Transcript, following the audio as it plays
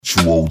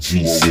True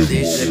OG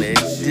City.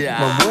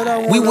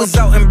 We was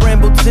out in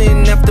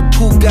Brambleton after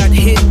Pooh got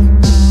hit.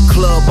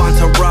 Club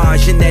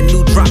entourage in that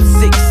new drop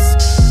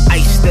 6.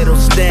 Ice that'll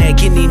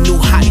snag any new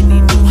hot.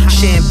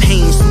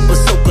 Champagne super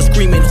soaker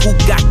screaming, who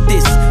got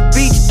this?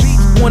 Beach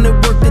wanted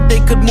work that they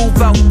could move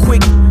out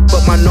quick.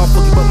 But my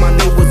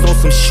name was on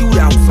some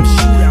shootout.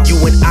 You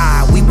and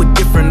I, we were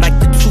different like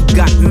the two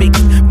got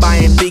mixed.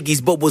 Buying biggies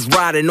but was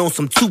riding on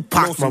some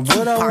Tupac.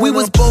 We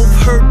was both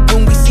hurt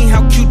when we seen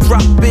how cute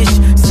drop bitch.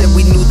 Said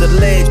we knew the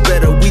ledge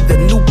better, we the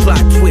new plot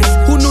twist.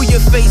 Who knew your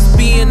face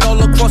being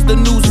all across the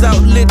news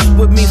outlets?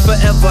 With me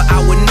forever,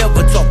 I would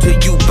never talk to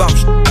you about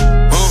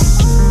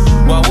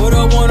Why would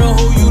I wanna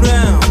hold you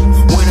down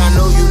when I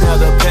know you now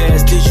the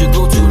past is your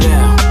go-to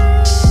now?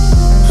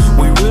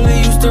 We really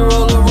used to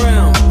roll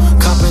around,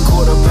 copping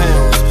quarter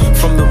pounds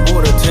from the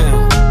border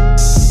town.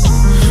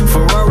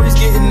 Ferraris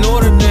getting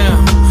ordered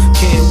now,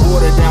 can't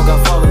water down,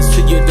 got fathers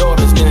to your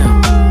daughters now.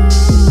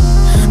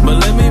 But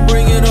let me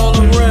bring it all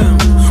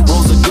around,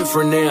 roles are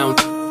different now,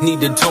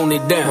 need to tone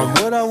it down.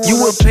 You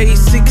would pay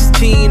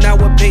 16, I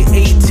would pay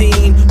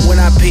 18. When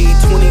I paid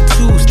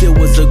 22, still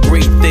was a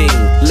great thing.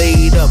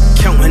 Laid up,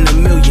 counting a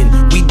million,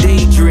 we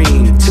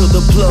daydream. Till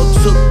the plug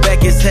took back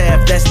his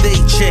half, that's they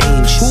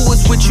change. Who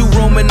was with you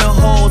roaming the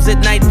halls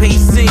at night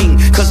pacing?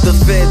 Cause the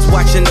feds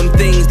watching them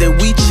things that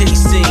we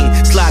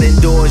chasing. Sliding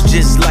doors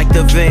just like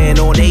the van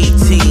on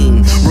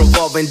 18.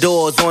 Revolving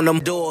doors on them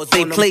doors,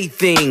 they play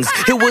things.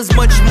 It was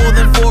much more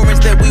than foreigns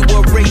that we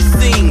were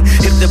racing.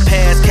 If the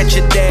past catch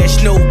a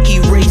dash, no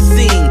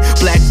erasing.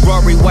 Black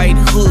Rory, white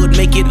hood,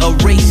 make it a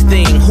race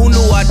thing. Who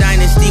knew our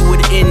dynasty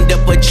would end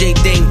up a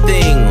J-Dang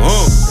thing?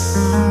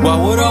 Why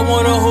would I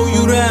wanna hold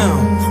you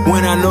down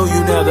when I know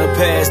you now the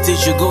past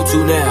is your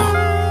go-to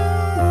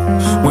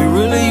now? We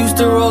really used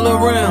to roll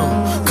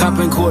around,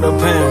 copping quarter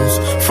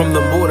pounds from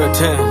the border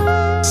town.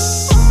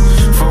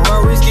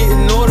 Ferraris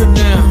getting ordered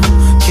now,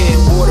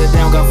 can't water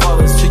down, got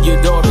fathers to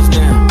your daughters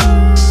now.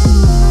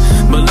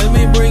 But let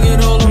me bring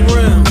it all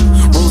around,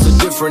 rules are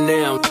different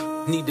now,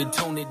 need to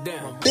tone it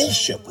down.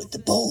 Bishop with the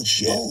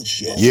bullshit.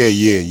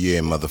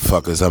 Yeah,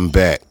 motherfuckers, I'm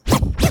back.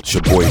 It's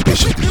your boy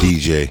Bishop the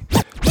DJ.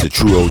 The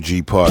True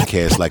OG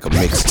podcast like a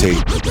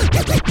mixtape.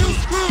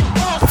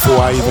 Before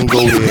I even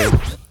go there,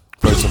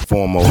 first and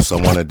foremost, I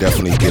want to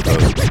definitely give a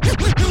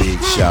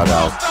big shout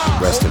out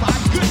to rest of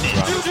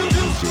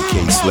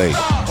DJ K-Slade.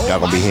 Y'all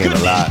gonna be hearing a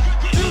lot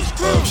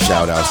of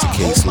shout outs to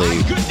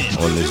K-Slade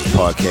on this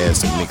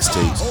podcast and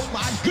mixtapes.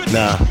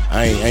 Nah,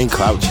 I ain't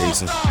clout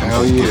chasing.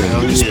 I'm just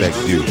giving respect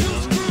due.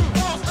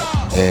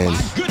 And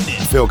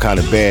I feel kind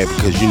of bad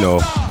because, you know,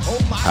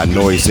 I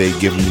know he say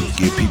give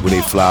people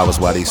their flowers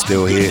while they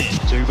still here.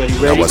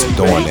 I wasn't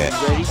doing that.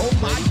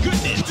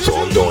 So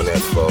I'm doing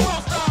that for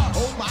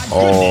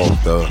all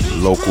the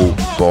local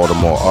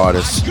Baltimore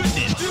artists.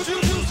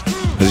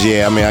 Cause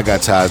yeah, I mean I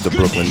got ties to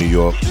Brooklyn, New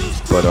York,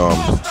 but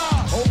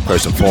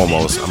first and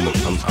foremost,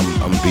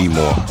 I'm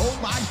B-more.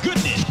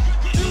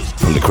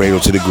 From the cradle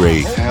to the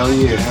grave. Hell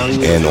yeah.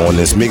 And on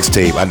this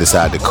mixtape, I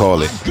decided to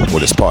call it, well,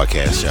 this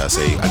podcast, shall I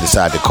say, I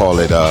decided to call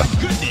it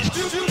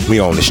We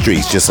On The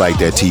Streets, just like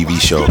that TV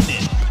show.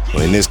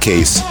 Well, in this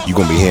case, you're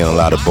going to be hearing a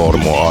lot of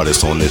Baltimore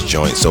artists on this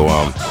joint, so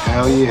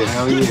hell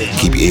yeah.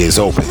 Keep your ears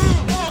open.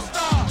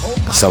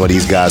 Some of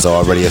these guys are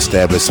already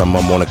established, some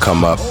of them want to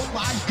come up,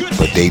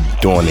 but they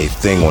doing their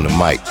thing on the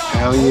mic.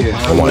 Hell yeah.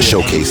 I want to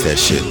showcase that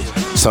shit.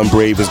 Some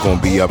Brave is going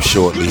to be up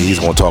shortly. He's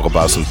going to talk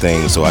about some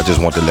things, so I just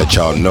want to let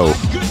y'all know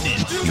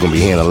you're going to be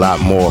hearing a lot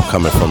more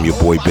coming from your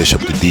boy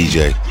Bishop the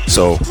DJ.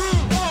 So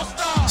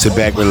sit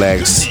back,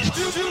 relax,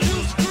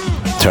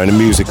 turn the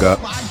music up,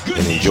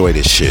 and enjoy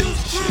this shit.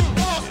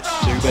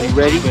 Everybody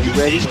ready?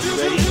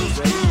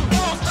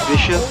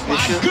 Bishop?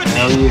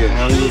 Hell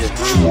yeah.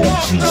 True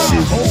OG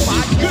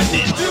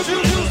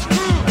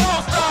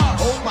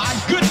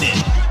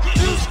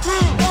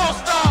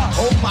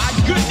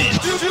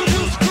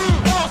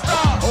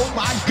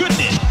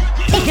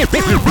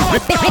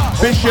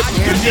Bishop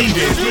and DJ.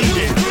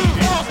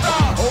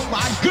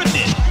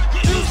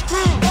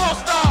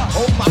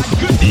 Oh my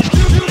goodness.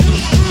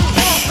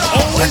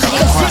 Always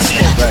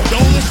listen.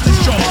 Don't listen to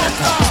Sean.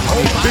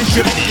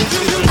 Bishop is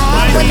a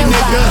mighty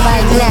nigga.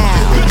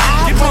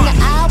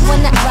 I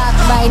wanna rock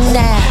right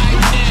now.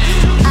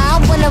 I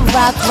wanna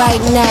rock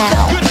right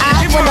now.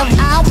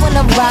 I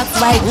wanna rock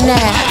right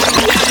now.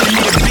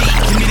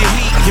 Give me the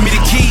heat, give me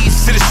the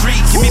keys to the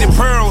streets, give me the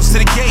pearls to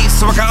the gates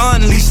so I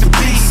can unleash the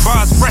beast.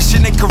 Bars fresher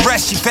than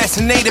caress, she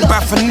fascinated by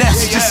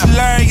finesse. Just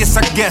hilarious,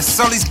 I guess.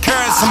 All these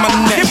curves on my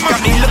neck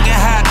got me looking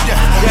hot.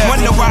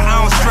 Wonder why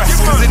I don't stress,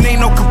 cause it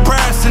ain't no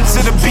comparison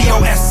to the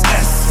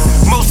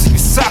BOSS. Most of you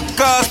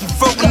suckers be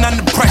floating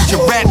under pressure.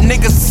 Rap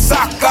niggas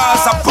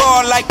suckers, I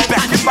ball like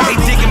Beckham. They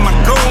digging my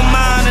gold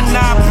mine and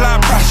I apply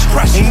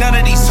pressure. Ain't none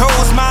of these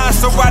hoes mine,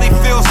 so why they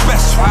feel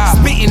special?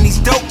 Spitting these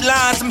dope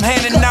lines, I'm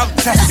handing out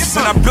tests.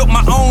 And I built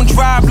my own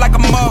drive like a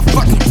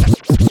motherfucking.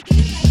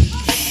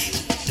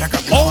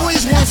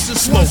 Always wants to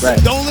smoke.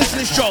 Don't listen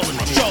to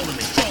Charlemagne.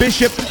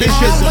 Bishop is a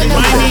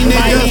mighty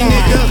nigga.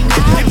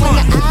 I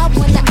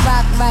wanna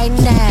rock right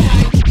now.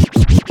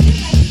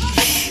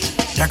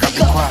 Jack up,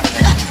 be quiet.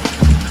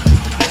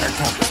 Every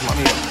time, it's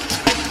money up.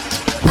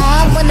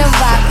 I wanna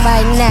rock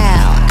right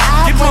now.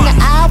 I wanna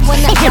rock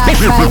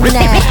right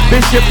now.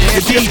 Bishop, the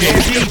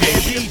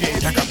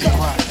DJ. Jack up, be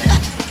quiet.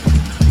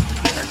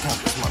 Every time,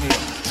 it's money up.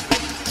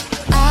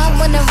 I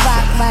wanna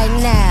rock right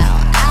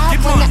now. I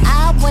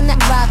wanna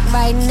rock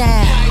right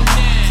now.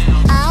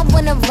 I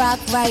wanna rock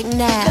right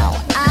now.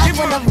 I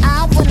wanna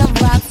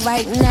rock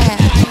right now.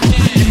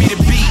 Give me the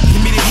beat,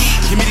 give me the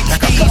heat, give me the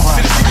keys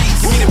to the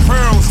streets, give me the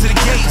pearls to the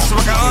gates, so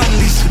I can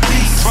unleash the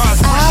beast.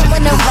 I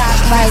wanna rock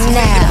right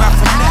now.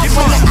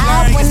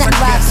 I wanna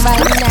rock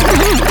right now.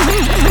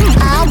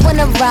 I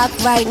wanna rock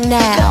right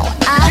now.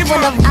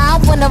 I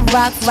wanna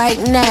rock right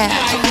now.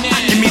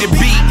 Give me the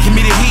beat, give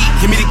me the heat,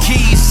 give me the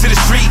keys to the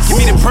streets, give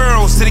me the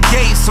pearls to the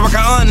gates, so I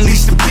can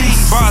unleash the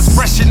beast. Bars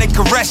fresher than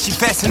caress, she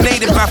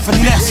fascinated by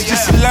finesse,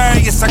 just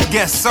hilarious, I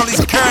guess. All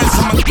these curves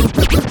on my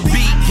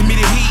beat, give me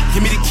the heat,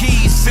 give me the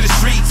keys to the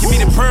streets, give me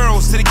the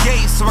pearls to the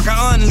gates, so I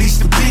can unleash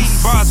the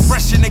beast. Bars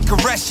fresher than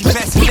caress, she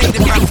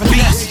fascinated by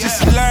finesse,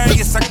 just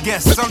hilarious, I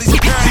guess. All these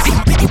curves on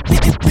my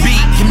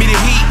beat, give me the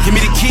heat, give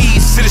me the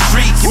keys to the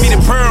streets, give me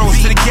the pearls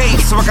to the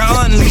gates, so I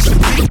can unleash the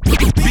beat.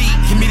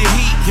 Give me the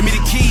heat, give me the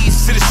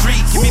keys to the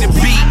streets, give me the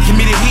beat, give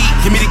me the heat,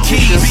 give me the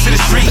keys to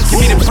the streets, give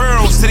me the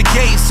pearls to the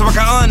gates, so I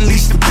can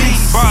unleash the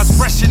beast. Bars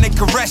fresher than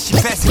caress, she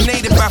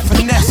fascinated by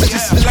finesse,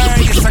 just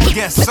hilarious, I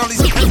guess. All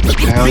these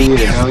Hell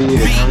yeah, hell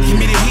yeah. give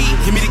me the heat,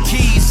 give me the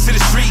keys to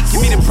the streets,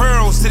 give me the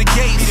pearls to the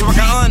gates, so I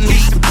can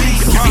unleash the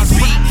beast. Bars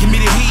beat, give me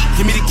the heat,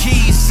 give me the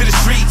keys to the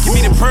streets, give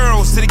me the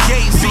pearls to the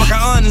gates, so I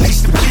can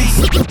unleash the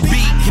beast.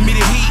 Beat, give me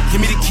the heat,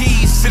 give me the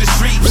keys to the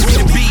streets, give me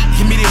the beat,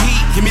 give me the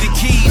heat, give me the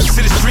keys to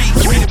the streets,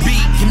 give me the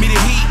beat, give me the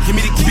heat, give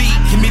me the beat,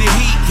 give me the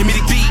heat, give me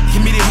the beat,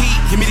 give me the heat,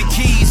 give me the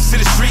keys to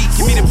the streets,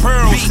 give me the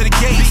pearls to the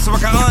gates, so I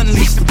can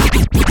unleash the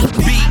beat.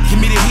 Give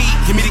me the heat,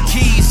 give me the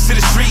keys to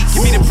the streets,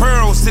 give me the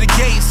pearls to the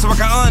gates, so I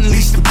can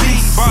unleash the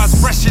beast. Bars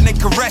fresher than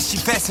caress, she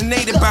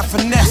fascinated by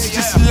finesse,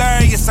 just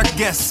hilarious, I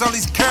guess. All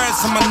these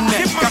curves on my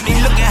neck got me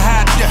looking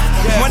high there.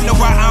 Wonder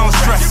why I don't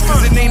stress,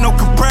 cause it ain't no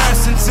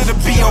comparison to the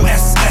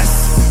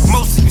BOSS.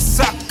 Most of you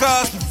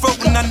suckers be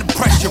floating under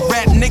pressure.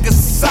 Rap niggas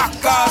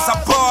suckers,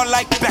 I ball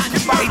like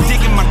Beckham. They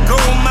digging my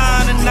gold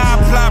mine and I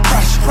apply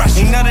pressure.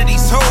 Ain't none of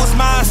these hoes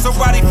mine, so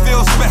why they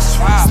feel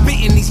special?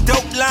 Spitting these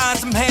dope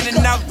lines, I'm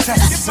handing out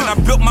tests, and I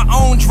built my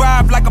own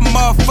drive like a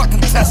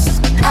motherfucking Tesla.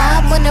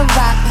 I wanna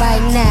rock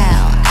right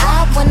now.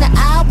 I wanna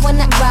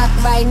rock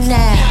right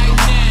now.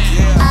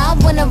 I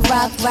wanna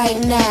rock right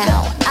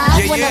now. I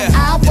wanna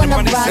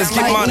rock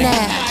right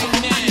now.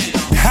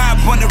 I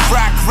wanna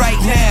rock right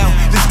now.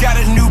 Just got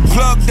a new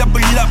plug, double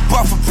up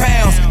off of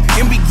pounds.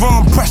 And we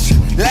growing pressure,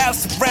 loud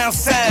surround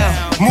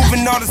sound.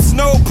 Moving all the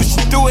snow,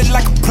 pushing through it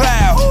like a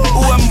plow.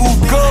 Ooh, I move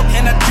good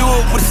and I do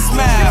it with a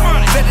smile.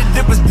 Said that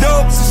it was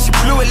dope, so she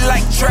blew it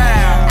like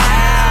trial.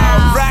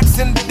 Rocks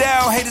in the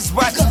Dow, haters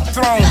watch the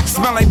throne.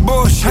 Smell like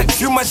bullshit,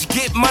 too much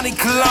get money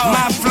cologne.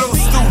 My flow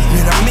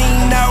stupid, I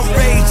mean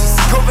outrageous.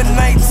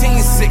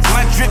 COVID-19 sick,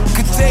 my drip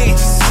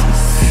contagious.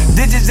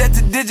 Digits at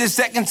the digits,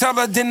 second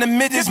taller than the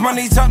midgets.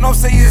 Money talk, don't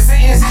say your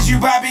sentences. You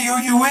Bobby, who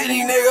you with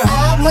me, nigga?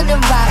 I wanna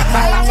rock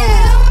right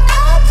now.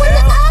 I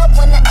wanna rock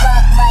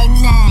right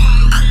now.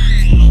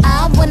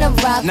 I wanna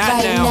rock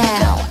right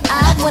now.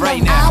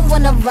 I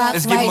wanna rock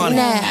right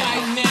now.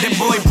 That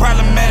boy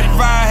problematic,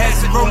 fire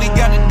has it. Rolly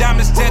got the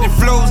diamonds, tatted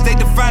flows, they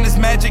define as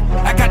magic.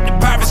 I got the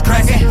pirates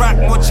cracking, rock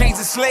more chains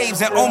and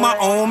slaves and own my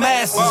own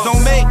masters.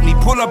 Don't make me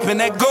pull up in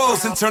that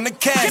ghost and turn the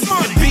cash.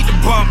 Beat the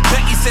bump,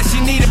 Becky said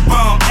she need a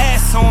bump.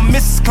 Ass on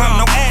Mrs. Clum,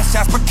 no ass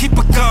shots, but keep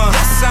a gun.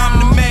 Yes, I'm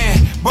the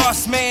man,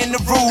 boss man, the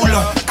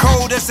ruler.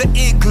 Cold as an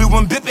igloo,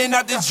 I'm bipping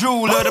out the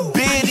jeweler. The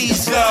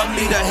biddies love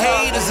me, the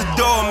haters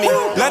adore me.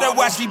 Let her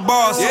watch me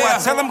ball, so I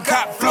tell them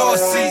cop floor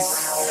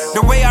seats.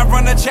 The way I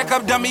run a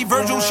checkup, dummy,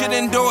 Virgil shit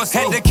endorse.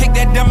 Had to kick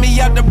that dummy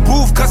out the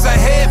booth, cause her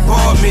head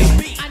bored me.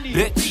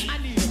 Bitch.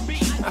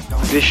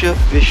 Bishop.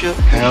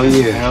 Hell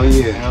yeah, hell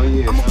yeah, hell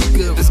yeah. I'm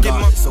good with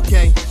this,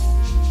 okay?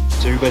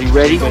 Is everybody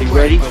ready?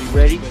 Ready?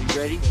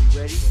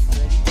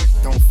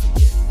 Don't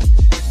forget.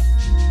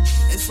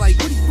 It's like,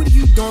 what are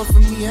you doing for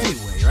me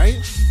anyway, right?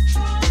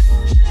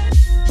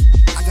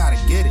 I gotta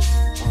get it.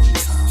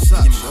 What's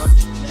up, son?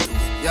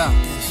 Yeah.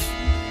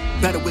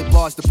 Better with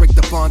bars to break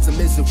the bonds of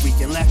misery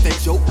and laugh at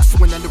jokes.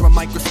 When under a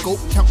microscope,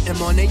 count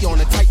M&A on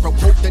a tightrope,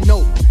 hope the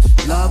note.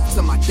 Love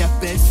to my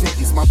deathbed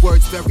sentence. My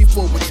words vary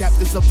forward.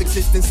 Chapters of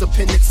existence,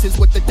 appendices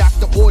what the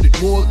doctor ordered.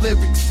 More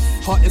lyrics.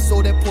 Heart and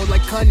soul that pour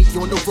like honey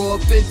on the raw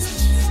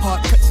vintage.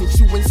 Hard cuts and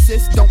you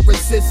insist, don't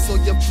resist, so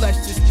your flesh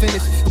is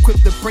finished.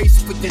 Equip the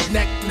brace with the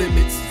neck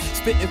limits.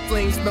 Spitting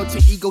flames, melt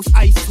your ego's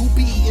ice. Who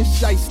be eating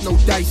shice, no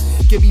dice.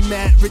 Give me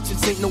mad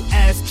riches, ain't no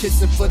ass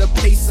kissing for the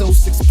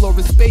pesos.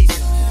 Exploring space,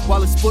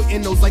 while it's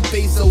footing those like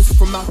Bezos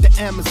from out the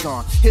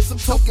Amazon. Here's some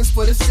tokens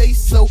for the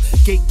say-so.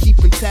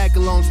 Gatekeeping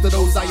tag-alongs to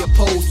those I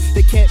oppose.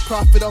 They can't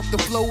profit off the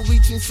flow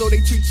reaching, so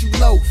they treat you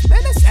low.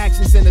 Man, that's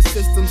actions in the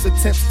system's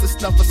attempts to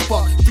snuff a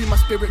spark. Free my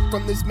spirit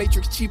from this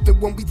matrix, cheaper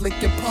when we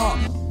link in park.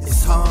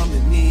 It's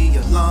harming me,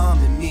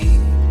 alarming me.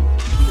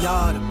 We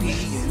ought to be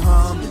in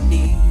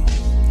harmony.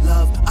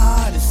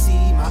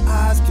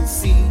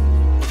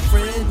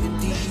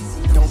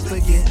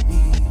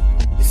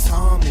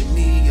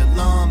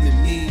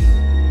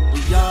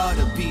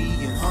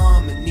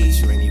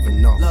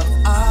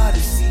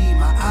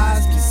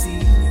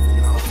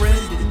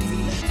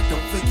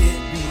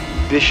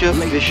 Bishop,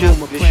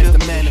 plans to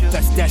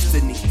manifest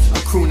destiny. A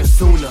crooner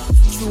sooner,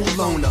 true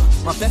loner.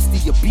 My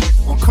bestie a beat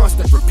on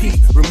constant repeat.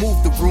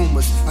 Remove the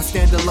rumors. I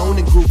stand alone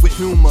and groove with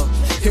humor.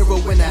 Hero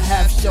in a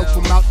half shell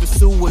from out the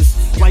sewers.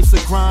 Life's a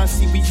grind.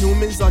 See, we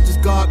humans are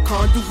just God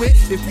conduit.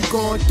 If you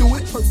gon' do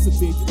it,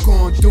 persevere. You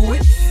gon' do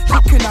it.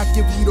 How can I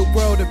give you the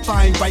world if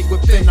I ain't right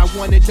within? I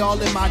want it all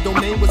in my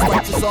domain. Was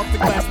righteous off the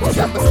glass, but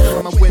still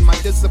I'ma win. My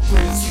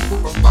discipline is super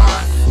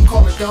refined. I'm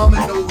calling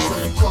dominoes,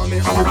 so you call me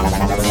home.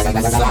 See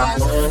the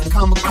signs.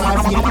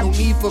 Kamikaze, ain't no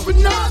need for a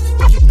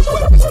knife. Keep the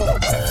weapons for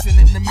protection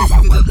in the midst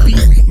of the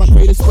beat. My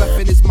greatest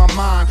weapon is my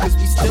mind, cause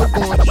we still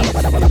gon' eat.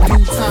 In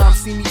due time,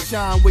 see me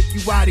shine, wake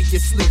you out of your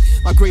sleep.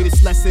 My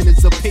greatest lesson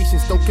is of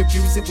patience, don't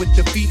confuse it with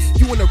defeat.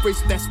 You in a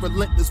race that's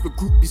relentless with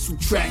groupies who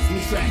track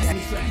me.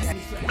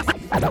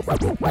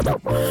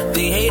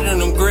 They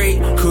hated them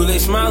great, cool, they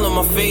smile on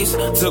my face.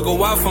 Took a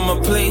while from my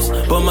place,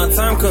 but my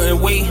time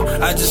couldn't wait.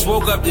 I just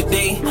woke up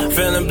today,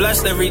 feeling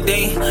blessed every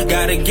day.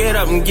 Gotta get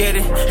up and get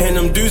it, and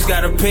them dudes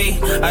gotta pay.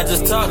 I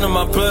just talked to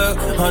my plug,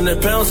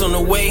 100 pounds on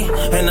the way.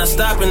 And I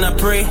stop and I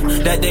pray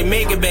that they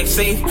make it back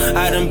safe.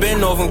 I done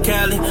been over in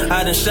Cali,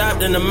 I done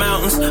shopped in the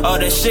mountains. All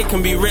that shit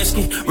can be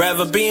risky,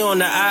 rather be on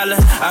the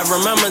island. I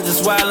remember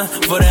just wildin',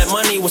 for that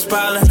money was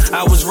piling.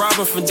 I was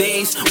robbing for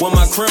days with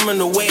my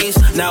criminal ways.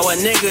 Now a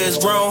nigga is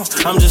grown,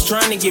 I'm just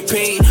trying to get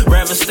paid.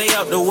 Rather stay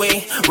out the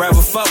way,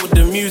 rather fuck with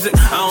the music.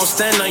 I don't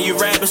stand on you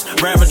rappers,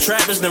 rather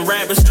trappers than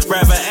rappers.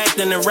 Rather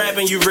acting than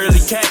rapping, you really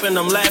capping,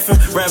 I'm laughing.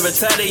 Rather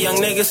tell the young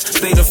niggas,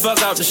 stay the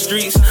fuck out the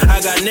streets.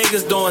 I got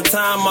niggas doing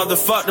time,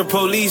 motherfuck the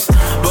police.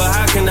 But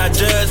how can I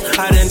judge?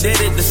 I done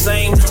did it the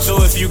same.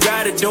 So if you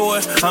gotta do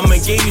it, I'ma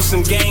give you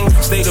some game.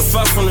 Stay the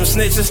fuck from them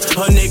snitches,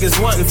 her niggas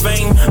wantin'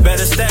 fame.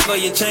 Better stack all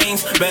your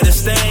chains, better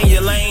stay in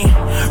your lane.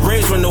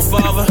 Raised with no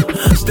father,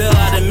 still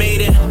I done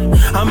made it.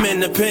 I'm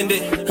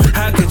independent,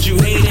 how could you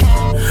hate it?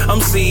 I'm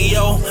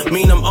CEO,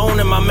 mean I'm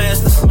owning my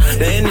masters.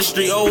 The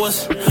industry owe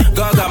us,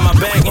 God got my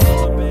backing.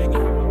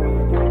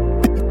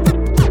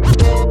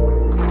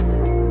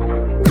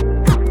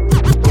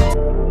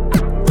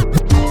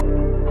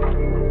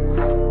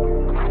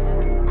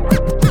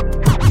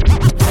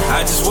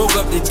 I just woke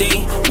up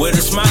today with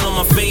a smile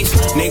on my face.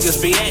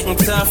 Niggas be acting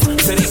tough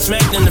till they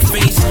smacked in the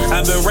face.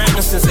 I've been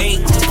rapping since 8,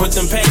 put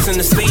them packs in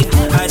the state.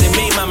 I done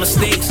made my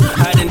mistakes,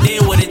 I done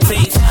did what it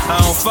takes. I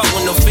don't fuck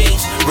with no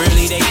fakes,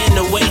 really they in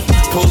the way.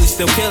 Police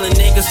still killing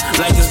niggas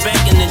like it's back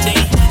in the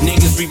day.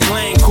 Niggas be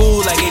playing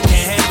cool like it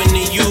can't happen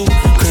to you.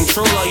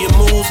 Control all your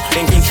moves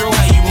and control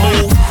how you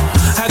move.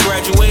 I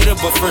graduated,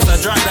 but first I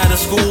dropped out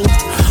of school.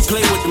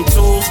 Play with them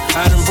tools,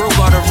 I done broke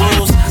all the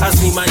rules. I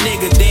see my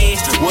nigga dead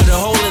with a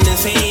hole in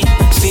his head.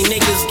 See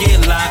niggas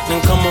get locked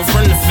and come on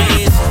from the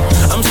feds.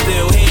 I'm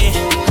still here,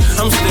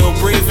 I'm still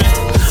breathing,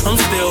 I'm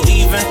still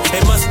even.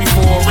 It must be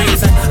for a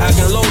reason. I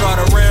can load all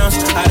the rounds,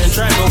 I done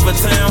track over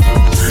town.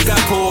 Got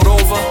pulled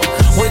over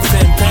with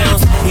 10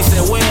 pounds. He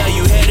said, where are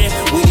you headed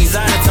with these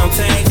out of town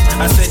tags?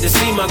 I said to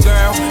see my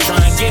girl, try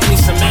and get me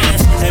some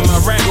ass. And my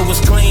record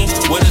was clean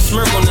with a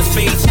smirk on his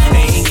face.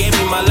 And he gave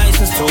me my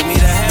license, told me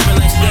to have a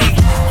nice day.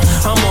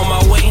 I'm on my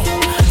way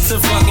to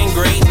fucking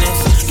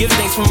greatness. Give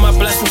thanks for my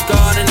blessings,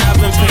 God, and I've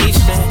been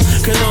patient.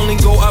 Can only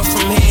go up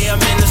from here,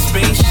 I'm in a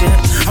spaceship.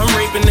 I'm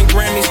raping the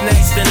Grammys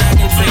next, and I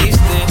can taste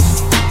it.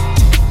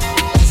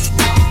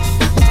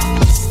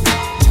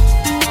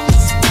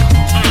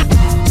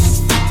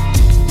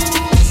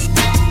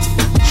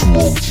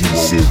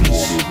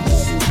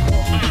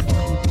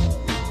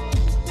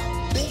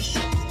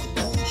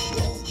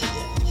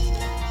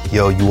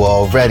 Yo, you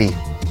all ready?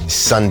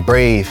 Sun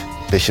Brave,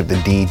 Bishop the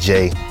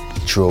DJ,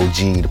 True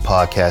OG, the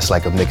podcast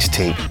like a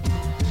mixtape.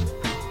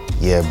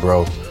 Yeah,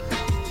 bro,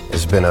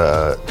 it's been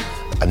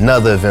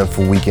another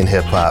eventful week in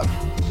hip hop.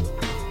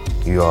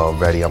 You all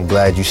ready? I'm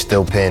glad you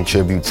still paying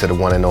tribute to the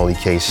one and only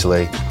Kay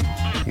Slay.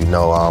 You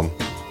know,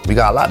 we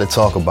got a lot to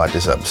talk about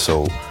this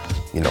episode.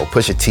 You know,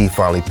 Pusha T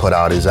finally put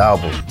out his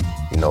album.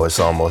 You know, it's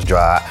almost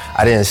dry.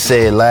 I didn't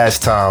say it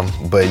last time,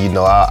 but you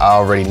know, I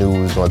already knew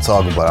we was gonna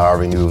talk about it. I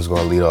already knew it was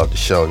gonna lead off the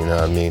show, you know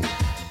what I mean?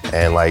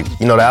 And like,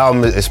 you know, the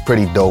album is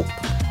pretty dope.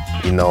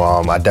 You know,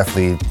 I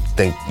definitely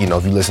think, you know,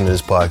 if you listen to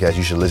this podcast,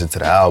 you should listen to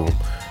the album.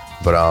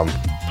 But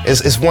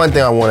it's one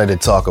thing I wanted to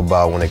talk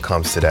about when it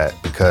comes to that,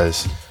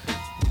 because,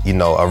 you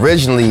know,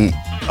 originally,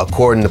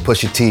 according to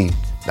Pusha T,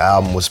 the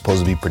album was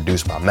supposed to be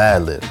produced by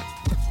Madlib.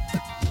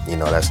 You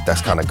know,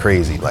 that's kind of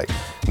crazy. Like,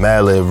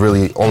 Madlib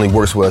really only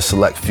works with a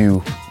select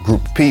few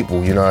group of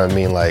people, you know what I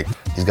mean? Like,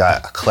 he's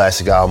got a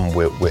classic album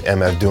with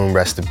MF Doom,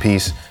 rest in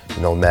peace,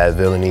 you know, Mad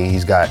Villainy.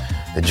 He's got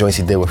the joints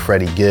he did with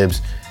Freddie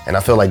Gibbs. And I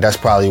feel like that's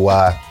probably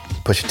why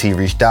Pusha T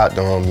reached out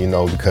to him, you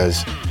know,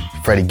 because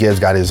Freddie Gibbs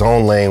got his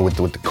own lane with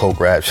the coke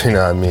raps, you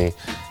know what I mean?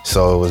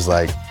 So it was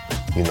like,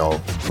 you know,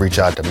 reach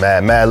out to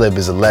Madlib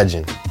is a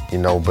legend, you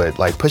know, but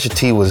like Pusha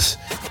T was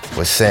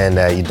saying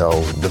that, you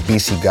know, the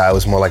BC guy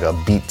was more like a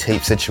beat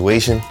tape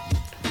situation,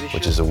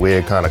 which is a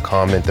weird kind of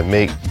comment to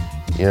make,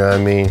 you know what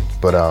I mean?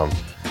 But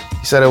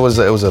he said it was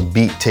a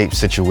beat tape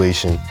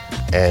situation,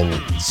 and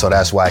so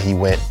that's why he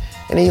went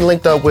And he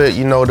linked up with,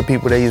 you know, the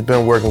people that he's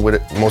been working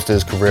with most of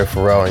his career,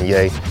 Pharrell and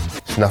Ye.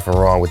 There's nothing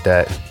wrong with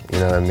that, you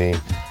know what I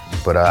mean?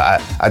 But I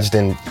just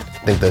didn't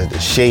think the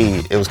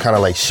shade, it was kind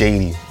of like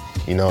shady,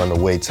 you know, in the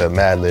way to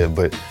Madlib.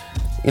 But,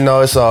 you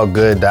know, it's all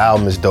good. The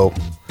album is dope.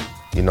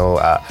 You know,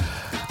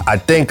 I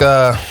think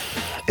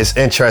it's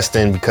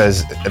interesting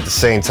because at the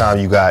same time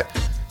you got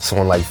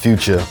someone like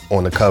Future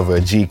on the cover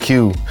of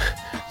GQ,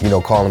 you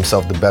know, calling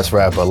himself the best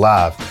rapper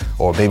alive.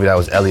 Or maybe that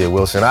was Elliott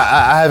Wilson.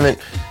 I haven't,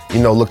 you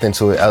know, looked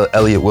into it.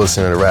 Elliott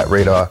Wilson and the Rap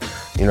Radar,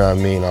 you know what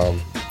I mean,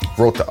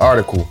 wrote the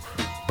article.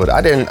 But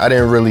I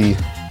didn't really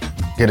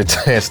get a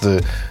chance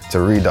to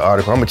read the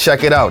article. I'm gonna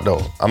check it out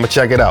though. I'm gonna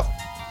check it out.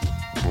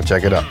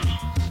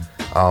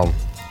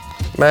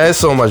 Man, there's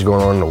so much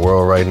going on in the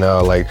world right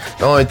now. Like,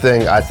 the only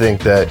thing I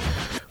think that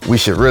we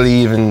should really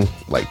even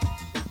like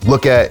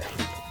look at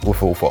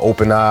for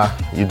open eye,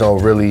 you know,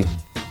 really,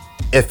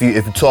 if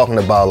you're talking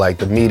about like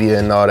the media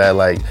and all that,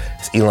 like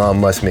it's Elon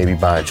Musk maybe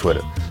buying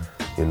Twitter,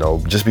 you know,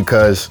 just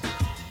because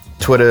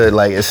Twitter,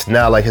 like, it's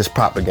now like his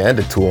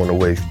propaganda tool in a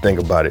way, if you think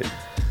about it,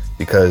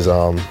 because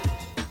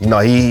you know,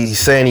 he's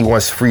saying he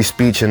wants free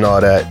speech and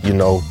all that, you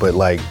know, but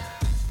like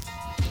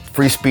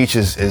free speech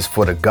is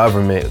for the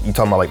government. You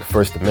talking about like the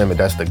First Amendment,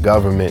 that's the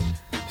government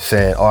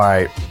saying, all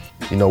right,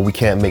 you know, we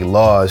can't make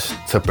laws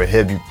to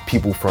prohibit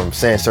people from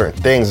saying certain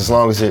things as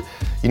long as it,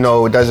 you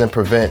know, it doesn't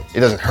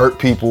hurt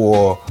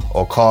people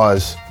or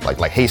cause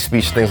like hate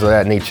speech, things of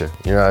that nature.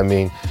 You know what I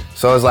mean?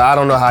 So it's like, I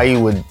don't know how he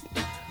would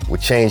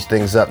change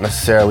things up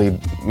necessarily,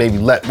 maybe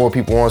let more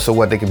people on so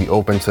what they could be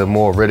open to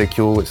more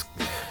ridicule. It's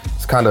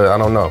kind of, I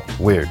don't know,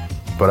 weird.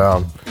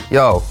 But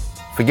yo,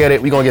 forget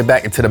it. We're gonna get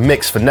back into the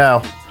mix for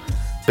now.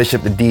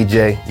 Bishop the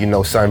DJ, you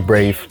know, Son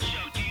Brave,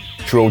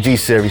 True OG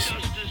series.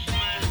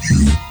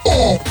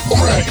 All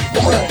right.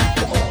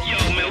 Yo,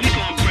 man, we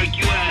gonna break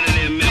you out of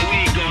there, man. We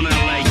ain't going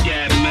out like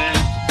that, man.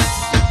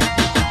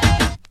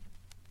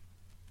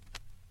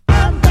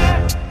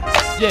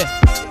 Yeah,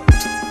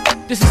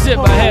 this is it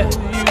right here.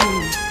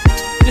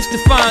 This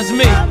defines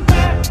me.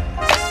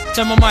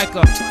 Turn my mic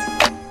up.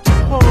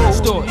 Let's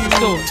do it.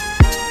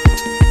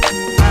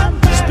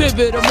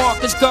 Pivot of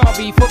Marcus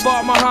Garvey,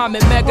 Fawad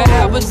Muhammad, Mega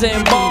Evans,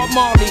 and Bob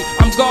Marley.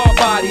 I'm God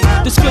body.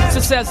 The scripture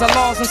says the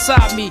laws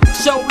inside me.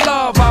 Show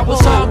love. I was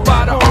hugged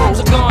by the arms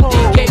of Gandhi.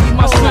 Gave me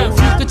my strength.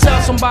 You could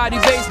tell somebody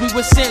raised me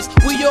with sense.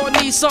 We all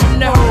need something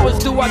to help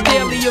us do our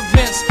daily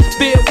events.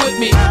 Bear with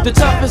me. The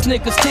toughest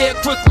niggas tear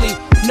quickly.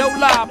 No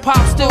lie,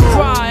 Pop still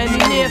crying. He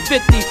near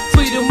 50.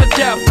 Freedom or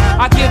death.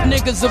 I give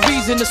niggas a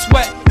reason to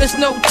sweat. It's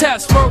no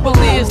test.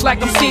 Verbally, it's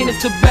like I'm seen as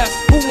the best.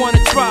 Who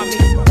wanna try me?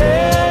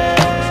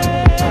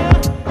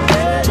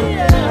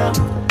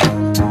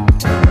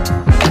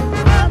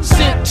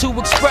 Sent to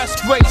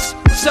express grace.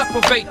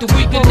 Separate the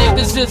weaker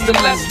niggas is the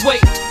less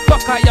weight.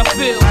 Fuck how y'all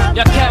feel.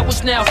 Y'all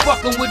cowards now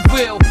fucking with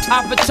real.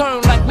 I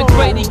return like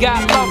McGrady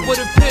got love with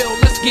a pill.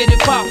 Let's get it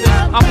poppin'.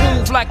 I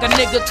move like a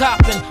nigga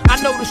coppin'. I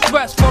know the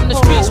stress from the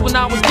streets when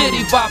I was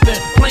diddy boppin'.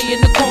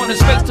 Playing the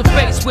corners face to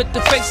face with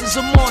the faces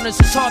of mourners.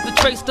 It's hard to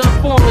trace the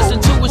informers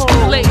until it's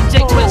too late.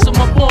 Jake placing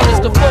my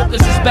corners, the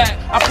focus is back.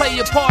 I play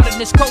a part in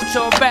this culture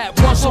of rap.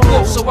 Once a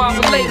wolf, so I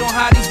relate on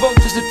how these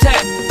vultures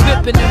attack.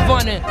 Vippin' and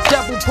running,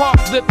 double park,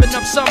 vippin'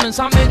 up summons.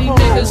 How many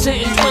niggas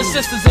hitting twin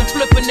sisters and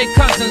flipping their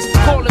cousins?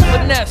 Call it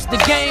finesse. The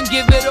game,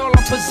 give it all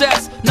I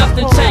possess.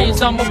 Nothing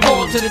changed, I'm a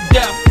ball to the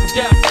death.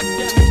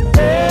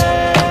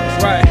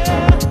 Right.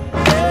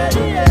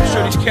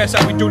 Show these cats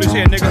how we do this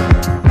here, nigga.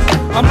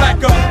 I'm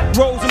like a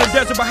rose in the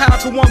desert, but how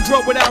could one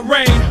grow without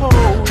rain?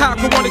 How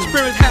could one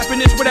experience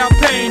happiness without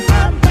pain?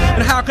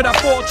 And how could I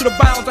fall to the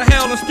bowels of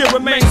hell and still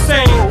remain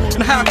sane?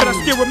 And how could I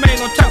still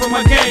remain on top of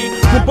my game?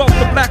 When both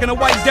the black and the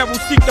white devil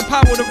seek the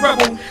power of the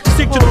rebel,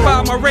 seek to defy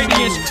my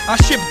radiance, I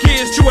shift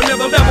gears to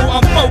another level,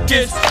 I'm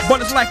focused.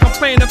 But it's like I'm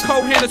playing a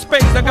cold hand of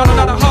spades, I got a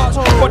lot of hearts,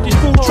 but these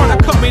fools trying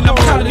to cut me and I'm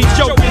tired of these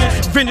jokers.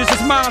 Vengeance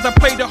is mine, I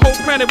played the whole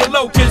planet with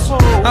locusts.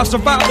 I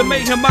survived the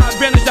mayhem, my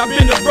advantage, I've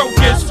been the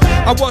brokest.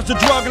 I was the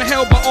drug and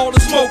held by all the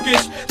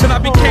smokers. Then I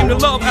became the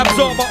love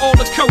absorbed by all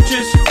the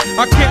coaches.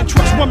 I can't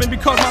trust women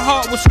because my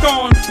heart was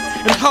scorned.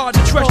 It's hard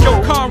to trust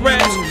your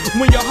comrades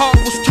when your heart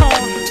was torn.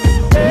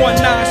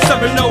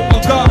 1970, a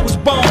God was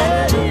born.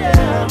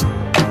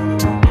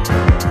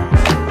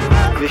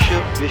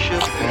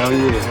 Bishop, hell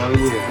yeah.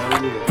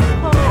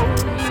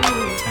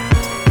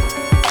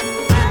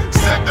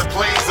 Set the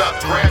plays up,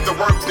 grab the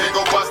work, then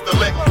go bust the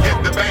lick. Hit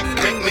the bank,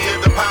 make me a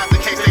deposit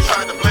in case they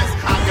try to blitz.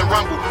 I can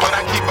rumble, but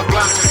I keep a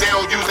Glock cause they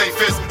don't use they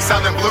fists.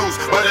 Selling blues,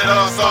 but it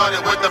all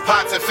started with the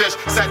pots and fish.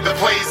 Set the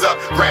plays up,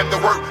 grab the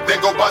work, then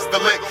go bust the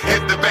lick.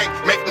 Hit the bank,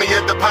 make me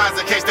a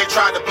deposit in case they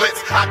try to blitz.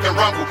 I can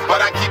rumble,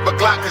 but I keep a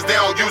Glock cause they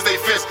don't use they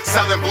fists.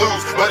 Selling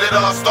blues, but it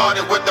all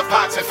started with the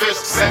pots and fish.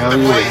 Set the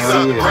plays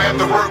up, grab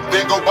the work,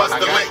 then go bust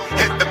the lick.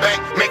 Hit the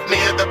bank, make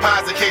me a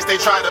deposit in case they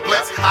try to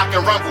blitz. I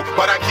can rumble,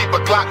 but I keep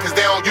a Glock cause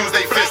they don't use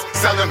they fists.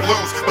 Selling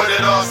blues, but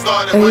it all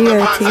started with the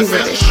pots and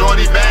fish.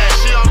 Shorty bad,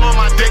 she all on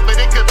my dick, but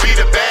it could be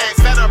the bag.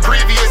 Said her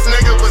previous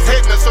nigga was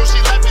hitting her, so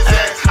she left his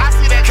ass. I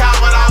see that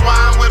coward, I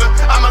whine with her,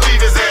 I'ma leave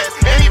his ass.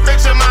 Any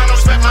bitch of mine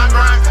don't respect my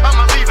grind,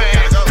 I'ma leave her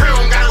ass.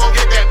 Real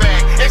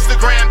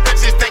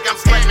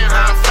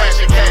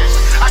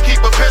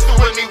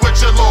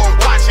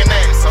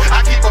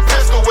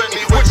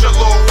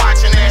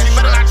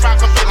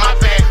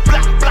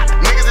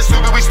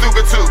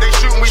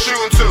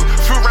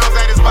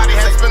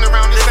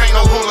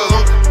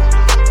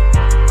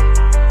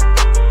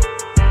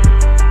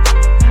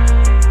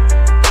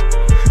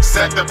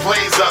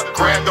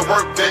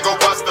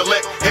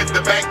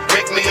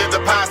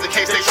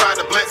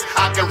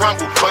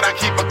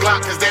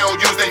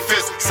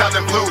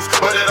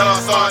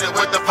started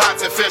with the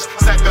pots and fish.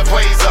 Set the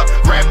plays up,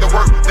 grab the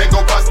work, then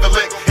go bust the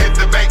lick. Hit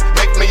the bank,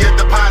 make me a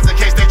deposit in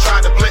case they try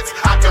to blitz.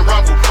 I can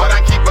rumble, but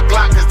I keep a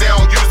Glock cause they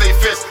don't use they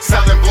fist.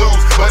 Selling blues,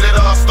 but it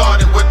all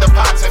started with the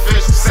pots and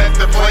fish. Set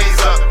the plays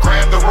up,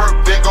 grab the work,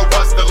 then go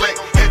bust the lick.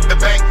 Hit the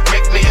bank,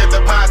 make me a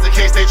deposit in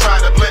case they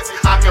try to blitz.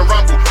 I can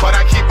rumble, but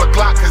I keep a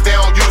Glock cause they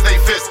don't use they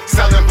fist.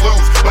 Selling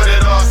blues, but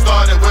it all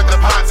started with the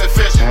pots and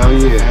fish. Hell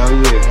yeah, hell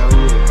yeah, hell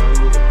yeah.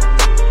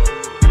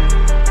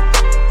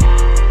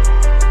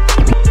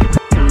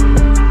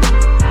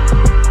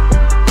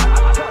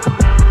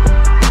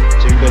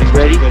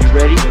 Ready? Ready?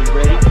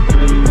 Ready?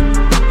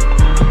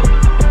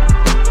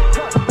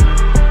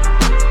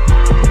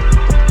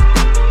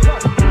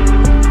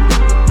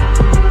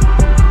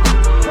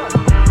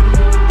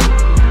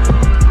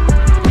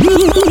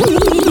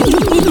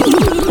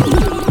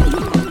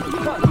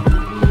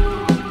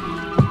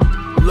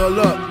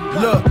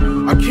 Look,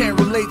 I can't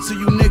relate to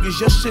you niggas,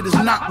 your shit is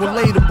not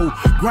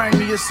relatable.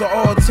 Grimy, it's an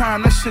all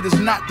time, that shit is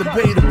not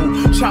debatable.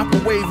 Chop a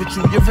wave at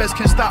you, your vest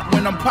can't stop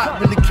when I'm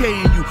popping the K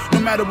in you. No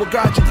matter what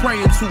God you're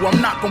praying to,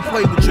 I'm not gonna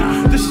play with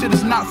you. This shit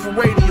is not for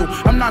radio,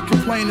 I'm not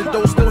complaining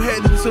though. Still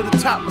headed to the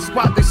top, a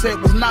spot they said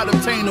was not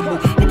obtainable.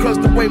 Because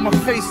the way my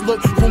face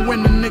looked from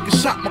when the nigga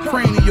shot my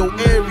cranial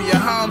area.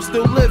 How I'm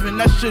still living,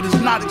 that shit is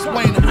not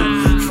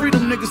explainable.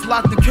 Freedom niggas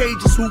locked in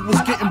cages who was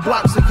getting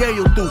blocks of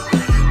Yale through.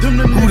 Them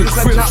the niggas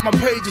I dropped my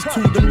pages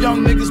to. Them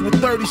young niggas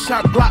with 30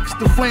 shot Glocks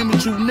to flame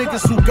at you.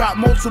 Niggas who got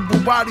multiple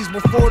bodies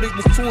before they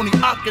was 20.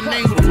 I can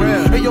name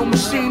them. Hey yo,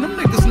 Machine, them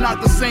niggas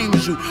not the same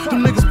as you.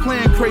 Them niggas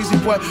playing crazy,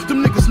 but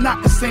them niggas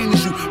not the same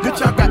as you.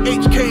 Bitch, I got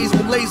HKs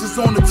with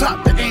lasers on the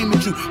top to aim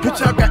at you.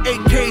 Bitch, I got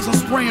AKs, I'm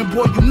spraying,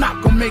 boy, you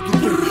not gonna make it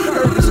through.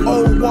 Heard this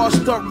old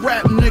washed up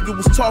rap nigga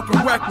was talking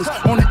reckless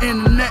on the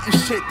internet and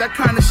shit. That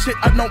kind of shit,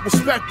 I don't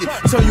respect it.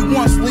 Tell you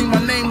once, leave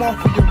my name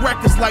off of your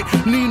records like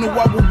Nino.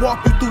 I will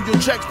walk you through your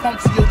checks.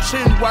 Pump to your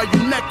chin while you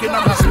necking.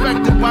 I'm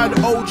respected by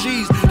the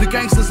OGs, the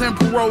gangsters and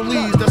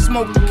parolees that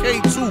smoke the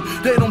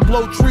K2. They don't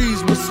blow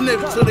trees, but sniff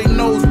till they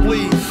nose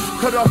bleed.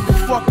 Cut off the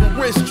fucking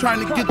wrist trying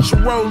to get your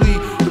rollie.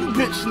 Them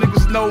bitch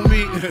niggas know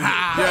me.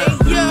 Hey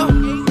yo,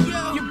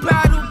 your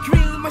bottle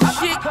green, my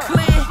shit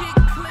clear.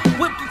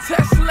 Whip the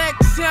Tesla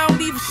X, I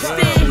don't even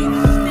stand.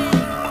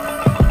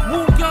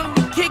 Woo Young,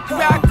 the kick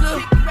rocker.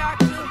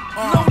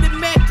 Loaded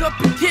Mac up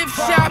and gift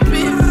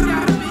shopping.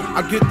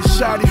 I get the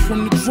shotty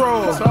from the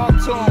drawer.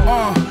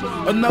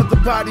 Another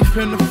body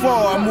finna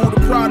fall. I move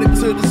the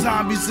product to the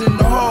zombies in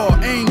the hall.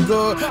 Ain't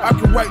good. I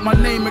can write my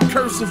name in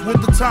cursive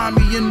with the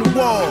Tommy in the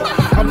wall.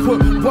 I put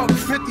buck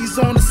 50s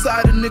on the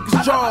side of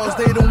niggas' jaws.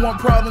 They don't want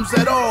problems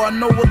at all. I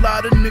know a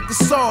lot of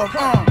niggas soft.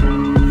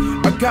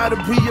 I gotta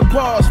be a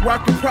boss.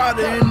 Rockin'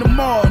 Prada in the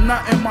mall.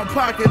 Not in my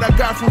pocket. I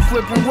got from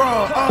flipping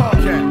raw.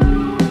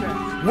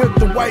 Whip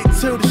the white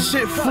till the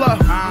shit fluff.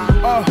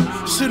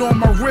 Shit on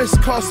my wrist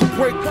cost a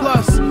break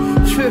plus.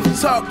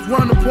 Fifth tuck,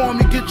 run up on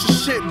me, get your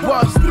shit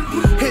bust.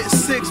 Hit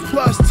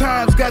 6+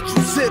 times, got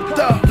you zipped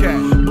up.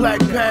 Black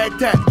bag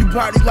that, you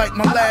body like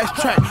my last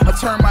track. I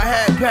turn my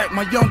hat back,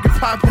 my younger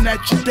popping at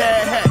your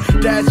dad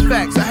hat. That's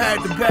facts, I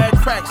had the bad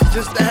cracks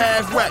just to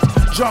have racks.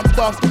 Jumped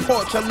off the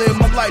porch, I live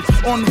my life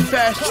on the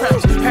fast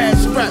tracks. Had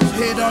straps,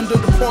 hid under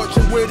the porch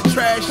and where the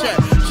trash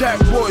at. Jack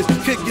boys,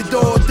 kick your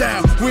door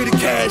down, where the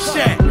cash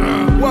at.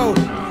 Whoa,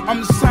 I'm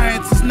the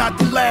scientist, not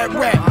the lab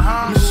rat.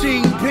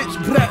 Machine, bitch,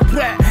 black,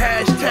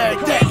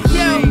 hashtag that.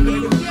 Yo,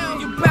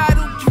 your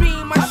bottle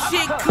green, my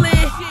shit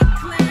clear.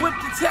 Whip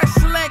the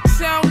Tesla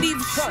X, I don't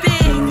even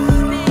stand.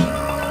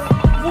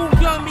 Woo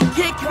Young, the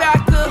kick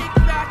rocker.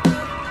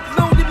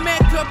 Loaded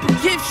Mac up and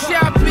gift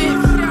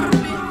shopping.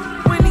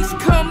 When these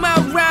come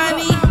out,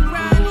 Ronnie,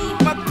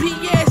 my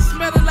PS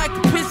smelling like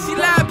a pissy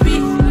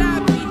lobby.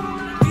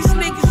 These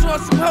niggas on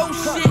some whole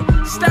shit.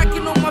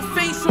 Stacking on my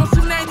face on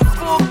some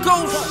 94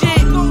 ghost shit.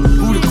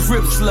 Who the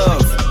Crips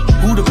love?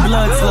 Who the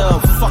Bloods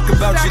love? Fuck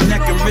about your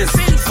neck and wrist.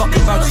 Fuck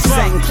about your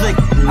satin click.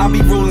 I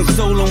be rolling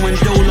solo and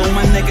dolo,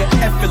 my nigga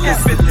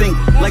effortless. To think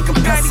like a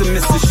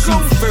pessimist to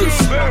shoot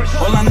first.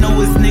 All I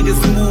know is niggas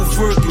move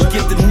work and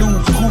get the new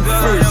coupe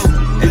first.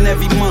 And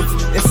every month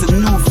it's a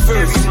new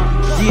first.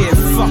 Yeah,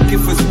 fuck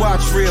if it's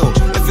watch real,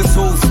 if it's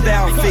whole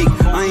style fake.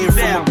 I ain't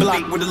from a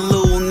block where the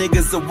little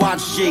niggas a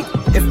watch shake.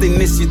 If they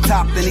miss your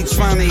top, then they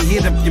tryna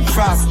hit up your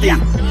prostate.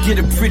 Get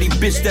a pretty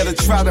bitch that'll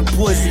try to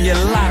poison your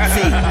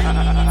latte.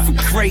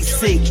 For Christ's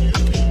sake,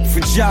 for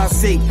Jaw's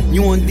sake,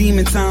 you on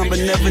demon time but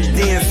never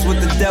dance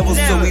with the devil.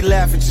 So we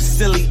laugh at your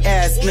silly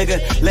ass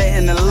nigga,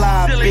 letting the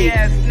lie bake.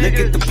 Look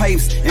at the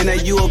pipes and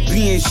that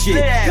European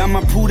shit. Got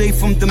my poulet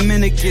from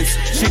Dominicans,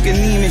 chicken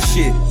and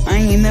shit. I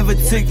ain't never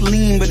took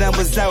lean, but I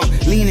was out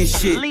leaning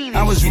shit.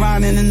 I was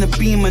riding in the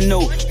Beamer,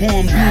 know who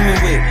I'm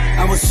beaming with.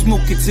 I was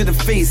smoking to the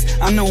face,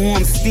 I know who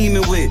I'm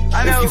steaming with.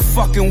 If you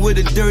fucking with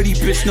a dirty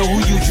bitch, know who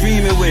you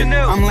dreaming with.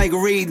 I'm like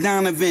Ray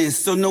Donovan,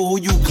 so know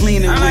who you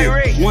cleaning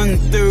with.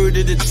 1/3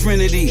 of the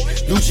Trinity,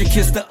 Lucha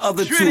kiss the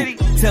other two.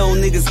 Tell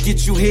niggas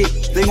get you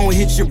hit, they gon'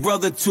 hit your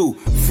brother too.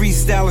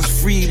 Freestyle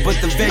is free, but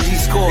the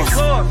veggies cost.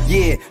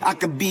 Yeah, I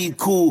could be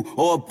cool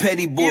or a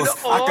petty boss.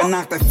 I can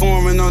knock that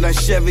foreign or that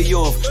Chevy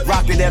off.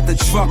 Rock it at the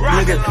truck,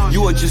 nigga.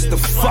 You are just a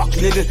fuck,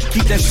 nigga.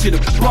 Keep that shit a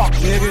buck,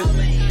 nigga.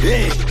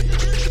 Yeah.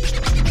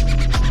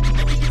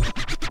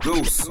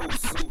 Goose.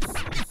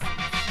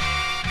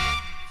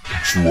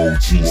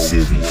 2OG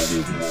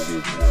series.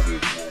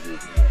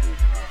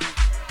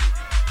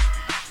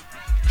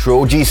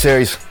 True OG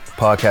series,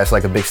 podcast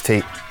like a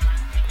mixtape.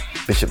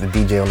 Bishop the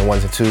DJ on the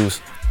ones and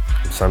twos.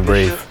 Son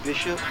Brave.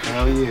 Bishop,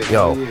 hell yeah.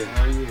 Yo,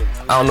 hell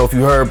yeah. I don't know if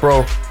you heard,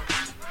 bro,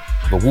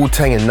 but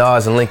Wu-Tang and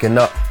Nas are linking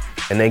up,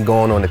 and they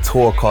going on a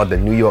tour called the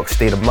New York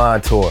State of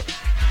Mind tour.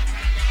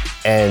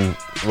 And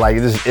like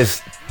it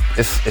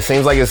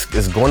seems like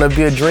it's gonna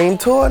be a dream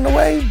tour in a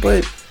way,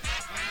 but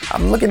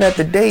I'm looking at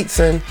the dates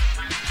and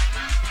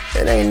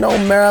it ain't no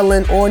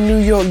Maryland or New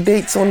York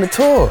dates on the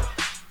tour.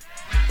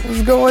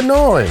 What's going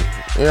on?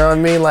 You know what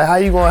I mean? Like, how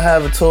you gonna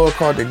have a tour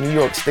called the New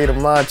York State of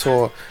Mind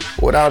tour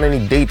without any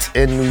dates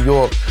in New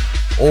York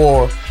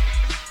or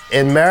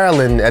in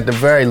Maryland at the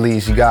very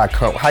least? You gotta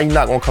come. How you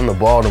not gonna come to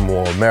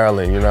Baltimore or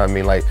Maryland? You know what I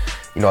mean? Like,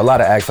 you know, a lot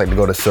of acts like to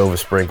go to Silver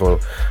Spring or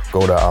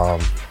go to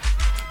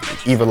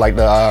even like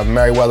the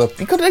Merriweather,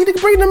 because they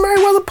could bring the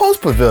Merriweather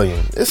Post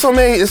Pavilion. There's so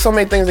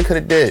many things they could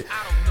have did,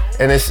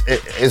 and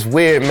it's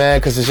weird, man,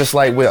 because it's just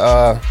like with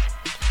I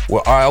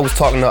was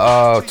talking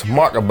to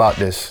Mark about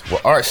this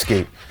with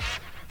Artscape,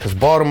 because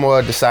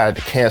Baltimore decided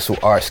to cancel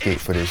Artscape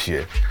for this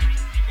year,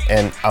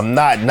 and I'm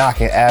not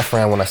knocking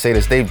AFRAM when I say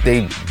this. They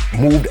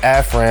moved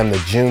AFRAM to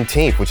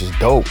Juneteenth, which is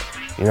dope.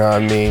 You know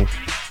what I mean?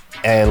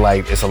 And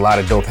like it's a lot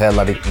of dope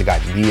headlines. They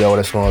got Dio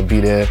that's gonna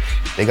be there.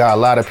 They got a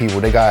lot of people.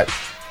 They got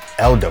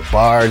El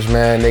DeBarge,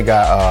 man. They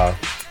got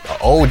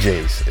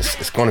OJs.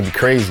 It's gonna be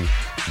crazy.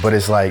 But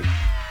it's like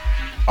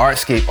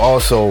Artscape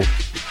also,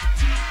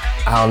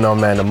 I don't know,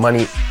 man, the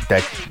money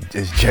that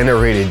is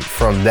generated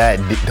from that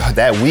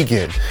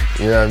weekend.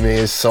 You know what I mean?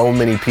 It's so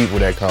many people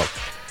that come.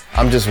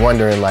 I'm just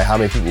wondering like how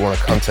many people wanna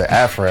come to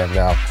AFRAM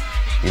now.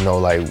 You know,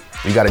 like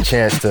we got a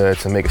chance to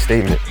make a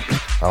statement.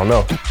 I don't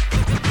know.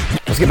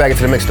 Let's get back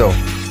into the mix though.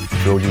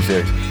 The OG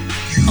series.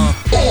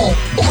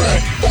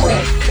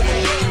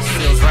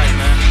 Feels right,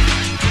 man.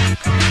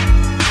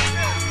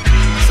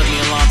 Took me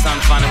a long time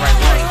to find the right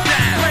one.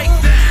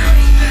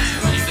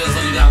 When you feel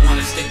so you got one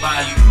to stick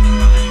by you.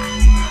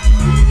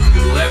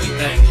 Do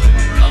everything.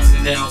 Ups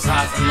and downs,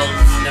 highs and lows.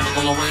 Never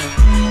gonna win.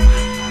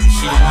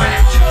 She the one.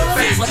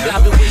 Feels like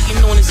I've been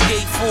waiting on this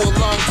gate for a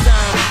long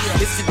time.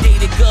 It's the day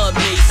that God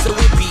made, so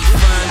it be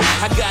fine.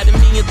 I got a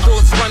million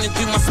thoughts running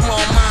through my small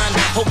mind,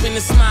 hoping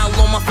a smile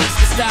on my face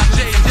to stop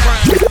me from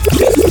crying.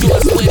 I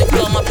swear to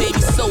God, my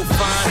baby's so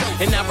fine.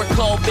 And I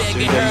recall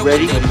begging her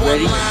with that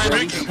one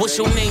line. What's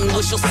your name?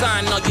 What's your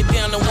sign? Are you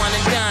down to wine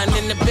and dine?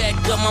 In the back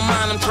of my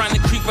mind, I'm trying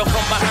to creep up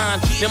from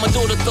behind. Then my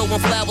daughter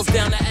throwing flowers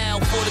down the aisle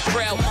for the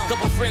crowd.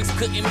 Couple friends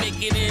couldn't make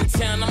it in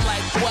town. I'm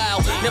like,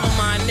 wow, never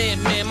mind that,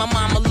 man. My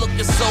mama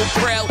looking so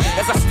proud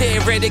as I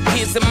stare at the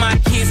kids and my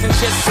kids and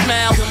just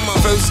smile.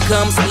 First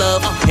comes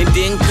love, and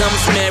then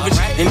comes marriage,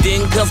 and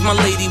then comes my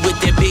lady with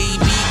that baby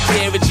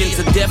carriage. And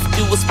to death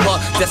do us part,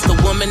 that's the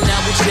woman I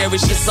will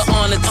cherish. It's an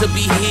honor to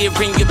be here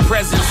in your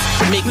presence,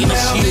 making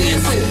us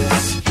union.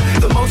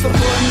 The most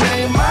important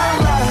day in my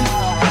life.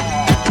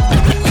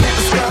 Can't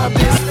describe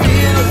this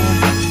feeling,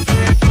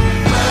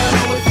 but I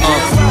know it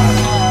feels right.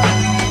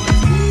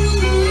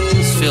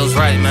 This feels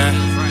right, man.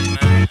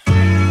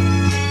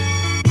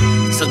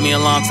 Took me a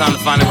long time to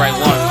find the right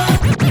one.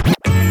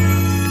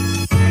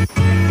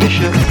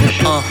 Bishop.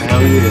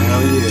 Hell yeah.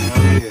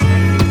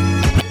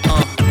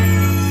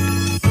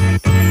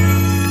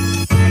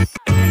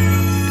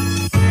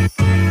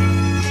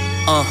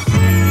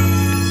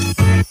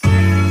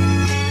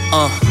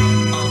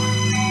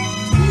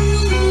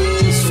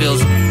 This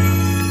feels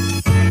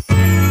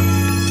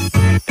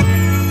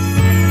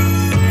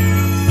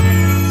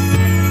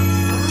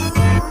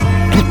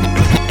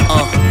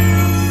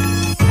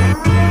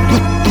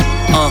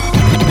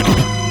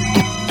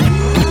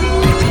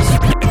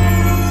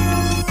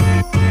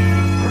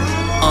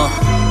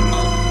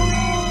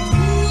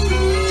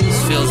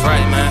feels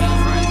right, man.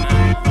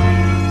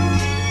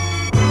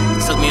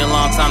 Took me a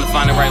long time to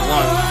find the right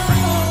one.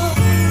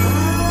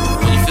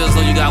 When you feel as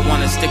though you got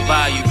one to stick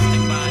by you.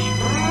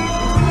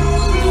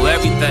 Do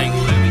everything.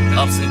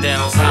 Ups and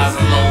downs, highs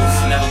and lows.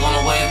 Never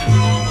gonna win.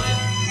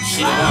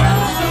 She the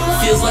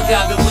one. Feels like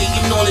I've been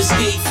waiting on this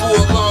day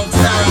for a long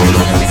time.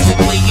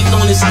 Waiting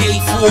on this day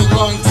for a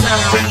long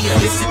time.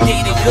 It's the day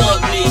that God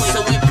made,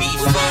 so it be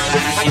fine.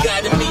 I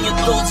got a million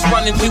thoughts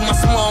running through my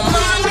small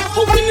mind,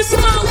 hoping a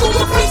smile on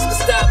my face can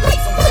stop me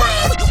from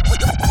crying.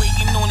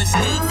 Waiting on this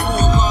day for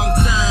a long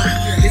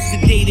time. It's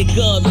the day that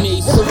God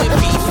made, so it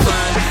be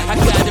fine. I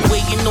got him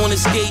waiting on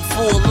this day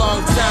for a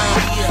long time.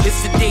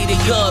 It's the day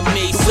that God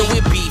made, so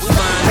it be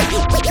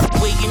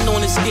fine. Waiting on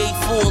this day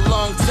for a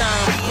long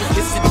time.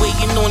 It's the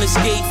waiting on this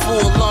day for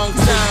a long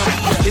time.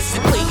 It's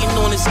the waiting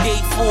on this day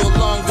for a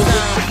long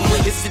time.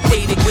 It's the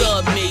day that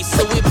God made,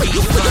 so it be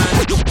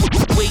fine.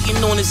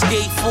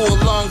 skate for a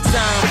long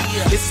time.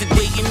 It's the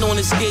waiting on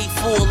the skate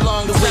for a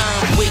long time.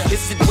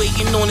 It's the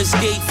waiting on the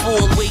skate for,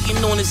 waiting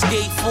on the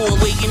skate for,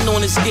 waiting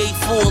on the skate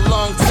for a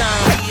long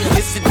time.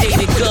 It's the day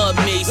that God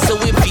made, so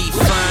it be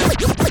fine.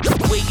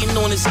 Waiting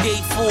on the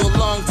skate for a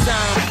long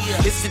time.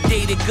 It's the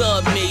day that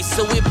God made,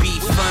 so it be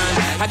fine.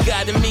 I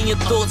got a million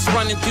thoughts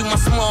running through my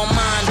small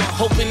mind,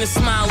 hoping to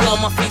smile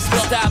on my face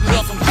will stop me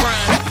from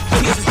crying.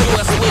 Tears is through,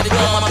 I swear to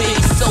God, my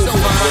baby's so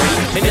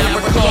fine. And I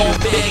recall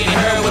begging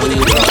her what it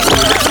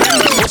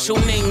was. What's your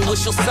name?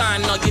 What's your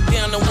sign? Are you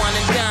down to wine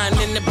and dine?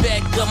 In the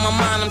back of my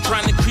mind, I'm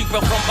trying to creep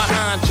up from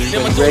behind.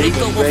 Then my daughter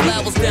throwing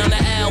flowers down the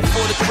aisle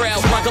for the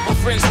crowd. My couple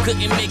friends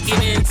couldn't make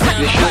it in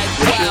time. I'm like,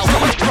 wow.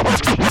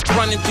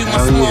 Running through my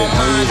small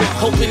mind,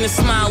 hoping to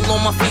smile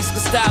on my face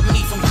could stop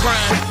me from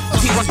crying.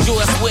 Tears of joy,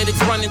 I swear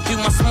it's running through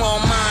my small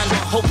mind,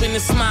 hoping to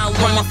smile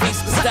on my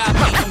face could stop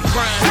me from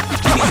crying.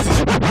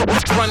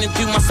 Tears running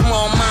through my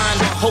small mind,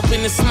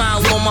 hoping to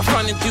smile on my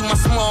running through my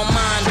small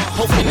mind,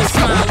 hoping to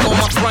smile on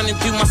my running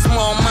through my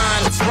small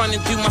mind. It's running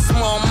through my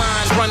small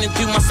mind, running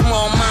through my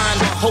small mind,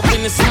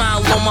 hoping to smile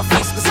on my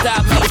face could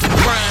stop me from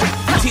crying.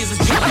 Tears of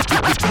joy,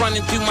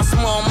 running through my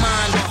small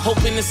mind,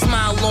 hoping to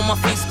smile on my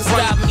face could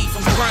stop me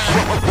from crying.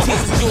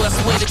 Tears of joy, I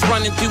swear it's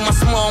running through my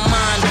small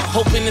mind,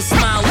 hoping to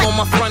smile on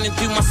my running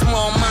through my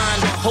small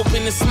mind,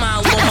 hoping to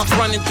smile on my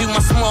running through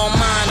my small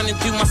mind, running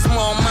through my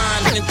small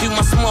mind, running through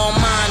my small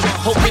mind,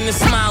 hoping to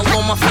smile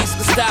on my face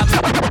could stop me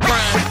from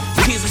crying.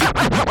 Tears of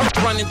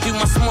running through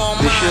my small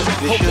mind,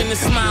 hoping to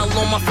smile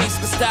on my face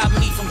could stop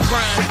me from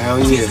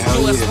crying. Tears of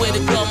joy, I swear to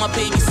God, my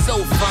baby's so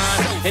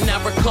fine. And I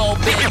recall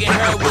begging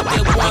her with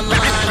that one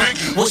line.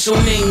 What's your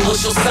name?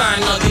 What's your sign?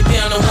 I'll get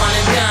down to wine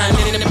and dine.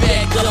 And in the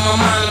back of my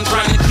mind, I'm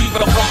trying to creep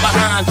up from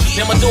behind.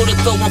 Then my daughter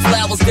throwing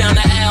flowers down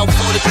the aisle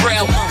for the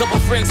crowd. Couple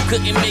friends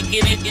couldn't make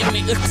it.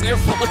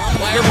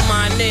 Never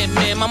mind that,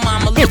 man. My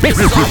mama looks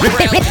so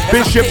proud.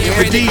 Bishop and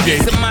the DJ.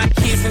 My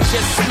kids and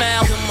just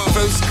smile.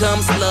 First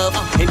comes love,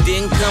 and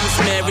then comes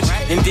marriage,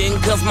 and then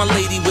comes my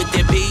lady with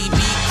that baby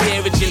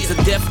carriage. And to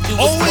death do us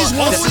Always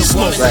part. wants That's to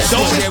a woman smoke. that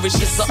you cherish.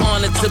 It's an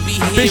honor to be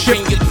here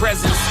Bishop. in your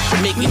presence,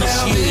 making us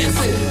union.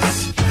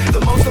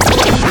 The most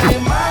important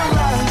thing in my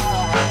life.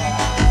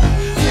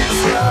 Can't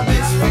describe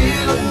this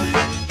feeling.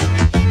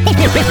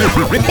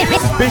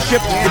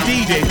 Bishop the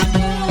DJ.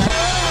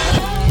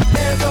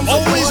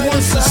 Always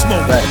wants to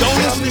smoke. Don't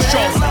listen to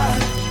Charles.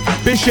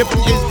 Bishop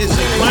is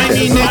a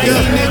whiny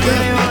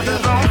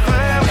nigga.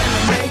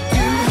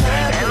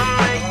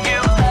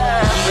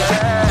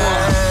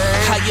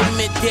 I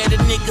admit that a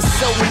nigga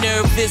so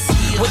nervous.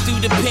 Went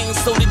through the pain,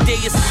 so the day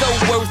is so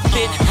worth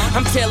it.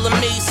 I'm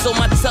tailor-made, so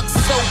my tuck's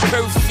so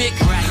perfect.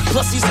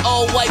 Plus these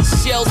all white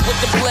shells with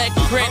the black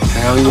print.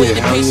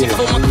 Waiting patient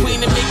for my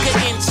queen to make her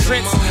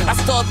entrance. I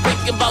start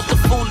thinking about the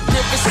food,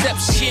 the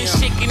reception,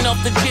 shaking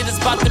off the jitters,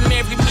 about to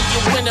marry me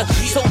a winner.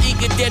 So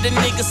eager that a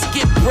nigga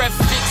skip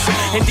breakfast.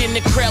 And then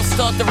the crowd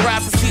start to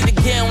rise and see the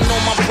gown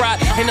on my bride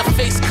and her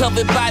face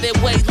covered by that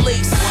white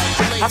lace.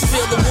 I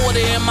feel the water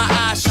in my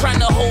eyes, trying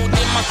to hold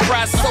in my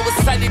cries. So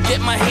excited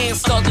that my hands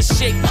start to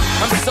shake.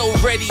 I'm so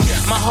ready,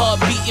 my heart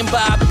beating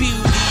by beauty.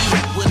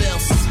 What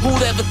else?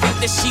 Who'd ever think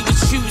that she would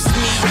choose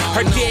me?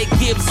 Her dad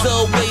gives her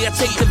away. I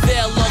take the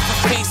veil off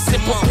her face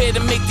and prepare to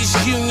make this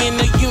union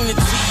a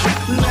unity.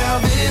 Now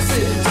this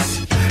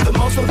is the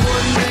most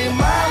important day in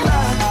my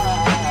life.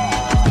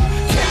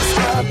 Can't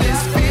describe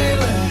this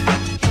feeling,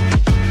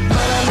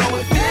 but I know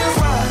it feels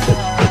right.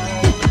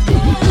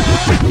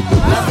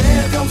 Now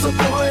there comes a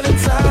point in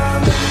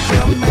time that the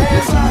young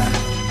man's life.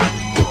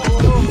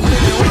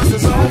 When he wants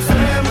his own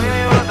family,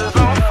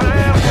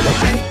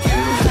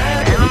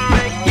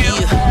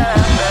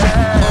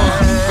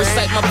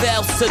 recite my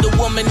vows to the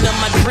woman of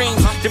my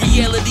dreams. The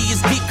reality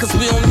is deep, cause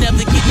we don't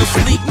never get no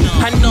sleep.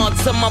 I nod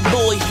to my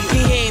boy,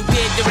 he ain't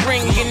dead the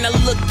ring. And I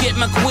look at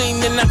my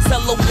queen and I tell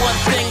her one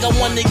thing. I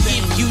wanna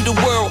give you the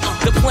world,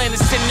 the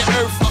planets and the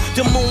earth,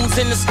 the moons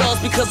and the stars,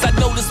 because I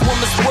know this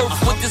woman's worth.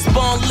 With this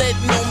bond, let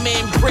no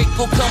man break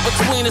or come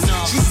between us.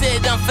 She said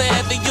I'm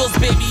forever yours,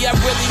 baby, I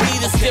really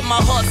need us. Then my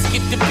heart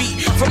skipped a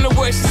beat from the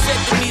words she said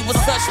to me with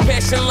such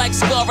passion like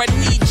Scar, I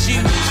need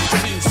you.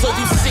 So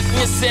through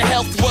sickness and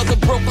health, whether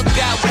broke or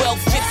got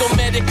wealth, it don't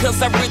matter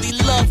cause I really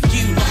love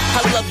you.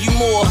 I love you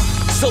more.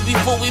 So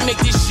before we make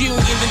this union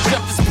and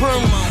jump this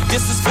broom,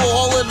 this is for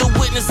all of the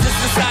witnesses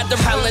inside the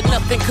room. Let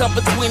nothing come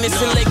between us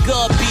and let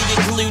God be the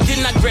glue.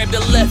 Then I grabbed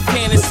the left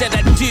hand and said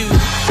I do.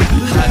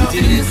 I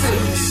do.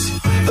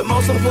 the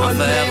most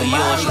important I'm forever day in my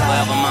yours, you life.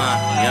 forever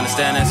mine. You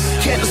understand this?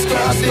 Can't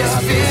describe this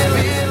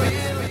feeling.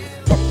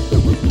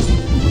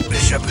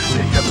 Bishop.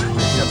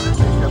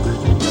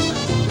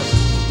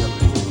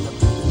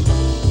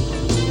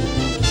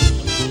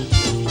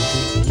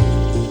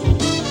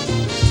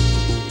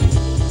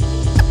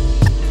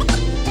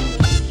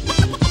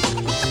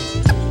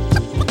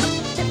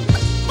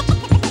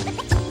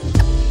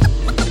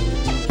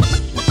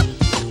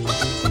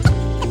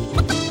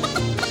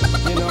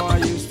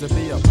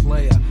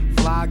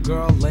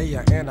 Girl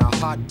layer and a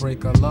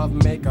heartbreaker, love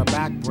maker,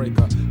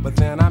 backbreaker. But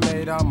then I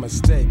made a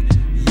mistake.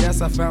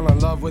 Yes, I fell in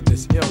love with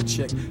this ill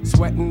chick,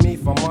 sweating me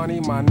for money,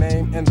 my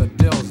name in the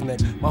deals,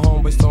 Nick. My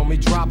homeboys told me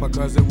drop her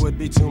cause it would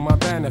be to my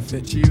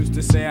benefit. She used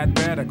to say I'd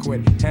better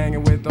quit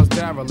hanging with those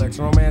derelicts.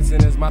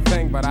 Romancing is my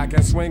thing, but I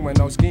can swing with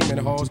no scheming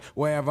hoes.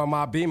 Wherever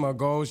my Beamer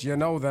goes, you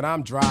know that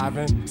I'm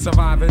driving.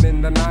 Surviving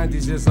in the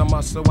 90s is a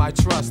must, so I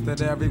trust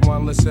that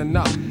everyone listen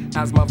up.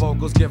 As my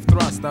vocals give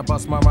thrust, I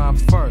bust my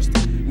rhymes first.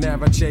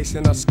 Never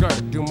chasing a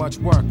skirt, do much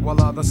work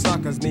while other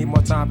suckers need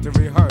more time to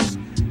rehearse.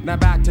 Now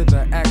back to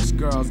the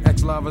ex-girls,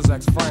 ex-lovers,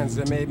 ex-friends.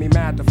 It made me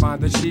mad to find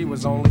that she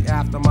was only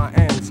after my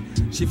ends.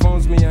 She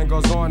phones me and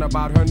goes on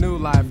about her new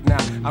life now.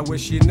 I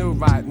wish she knew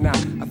right now.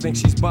 I think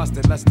she's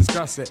busted, let's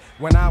discuss it.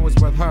 When I was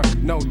with her,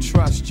 no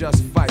trust,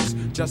 just fights.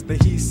 Just the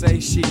he say,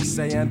 she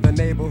say, and the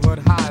neighborhood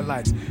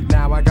highlights.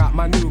 Now I got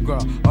my new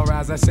girl, or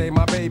as I say,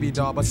 my baby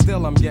doll. But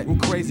still I'm getting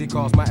crazy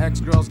calls, my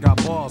ex-girls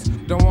got balls.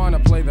 Don't wanna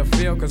play the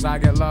field cause I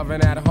get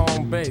loving at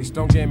home base.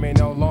 Don't give me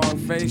no long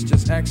face,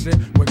 just exit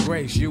with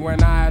grace. You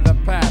and I are the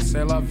past.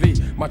 C'est la vie,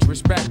 much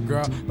respect,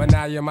 girl. But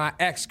now you're my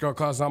ex-girl,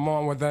 cause I'm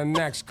on with the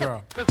next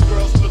girl. This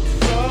girl's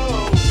looking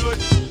so good.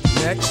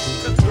 Next.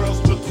 This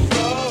girl's looking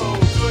so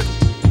good.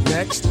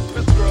 Next.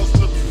 This girl's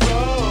looking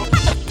so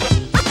good.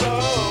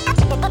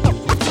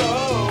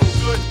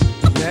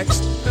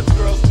 Next. This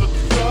girl's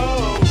looking so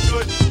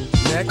good.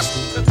 Next.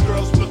 This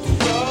girl's looking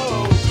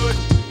so good.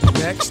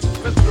 Next.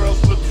 This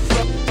girl's looking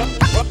so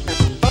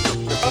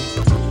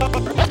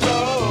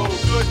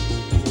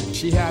good.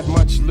 She had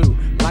much loot.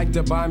 Like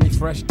to buy me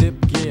fresh dip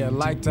gear,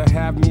 like to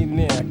have me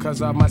near,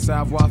 cause of my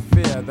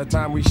savoir-faire. The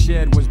time we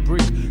shared was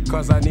brief,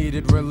 cause I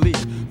needed relief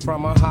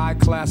from her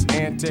high-class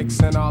antics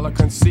and all her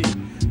conceit.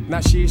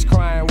 Now she's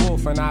crying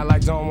wolf and I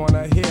don't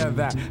wanna hear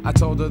that. I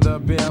told her the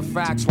bare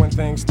facts when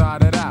things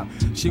started out.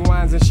 She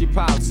whines and she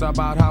pouts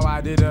about how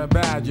I did her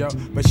bad, yo.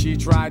 But she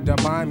tried to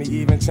buy me,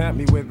 even tempt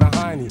me with the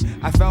hiney.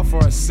 I fell for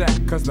a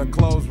sec, cause the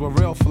clothes were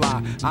real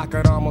fly. I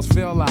could almost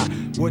feel I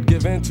would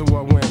give in to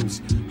her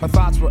whims. Her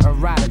thoughts were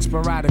erratic,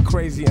 sporadic,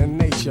 crazy in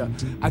nature.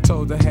 I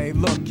told her, hey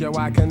look, yo,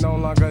 I can no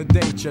longer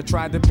date you.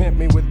 Tried to pimp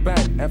me with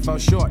bank and fell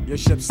short, your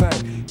ship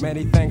sank.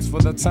 Many thanks for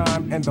the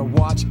time and the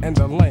watch and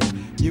the link.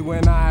 You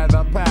and I are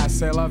the past,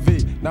 c'est la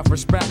vie. Enough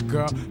respect,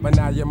 girl, but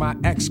now you're my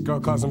ex-girl,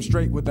 cause I'm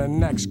straight with the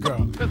next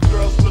girl. This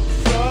girl's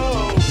looking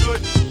so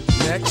good.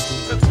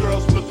 Next. This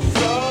girl's looking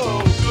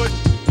so good.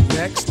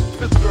 Next.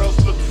 This girl's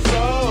looking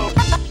so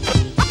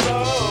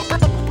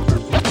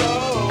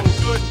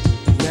good.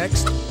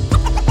 Next.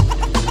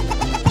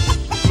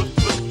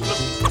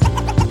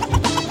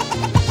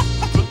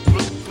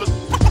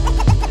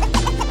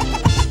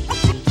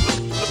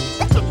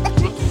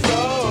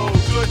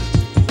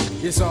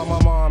 You saw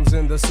my mom's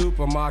in the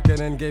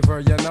supermarket and gave her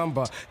your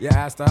number. You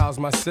asked her how's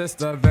my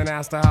sister, then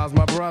asked her how's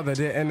my brother.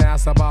 Didn't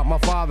ask about my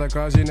father,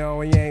 cause you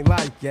know he ain't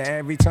like you.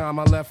 Every time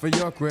I left for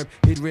your crib,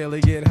 he'd really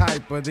get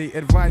hype. But the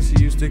advice you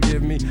used to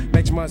give me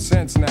makes much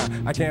sense now.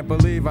 I can't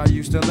believe I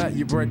used to let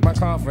you break my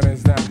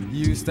confidence down.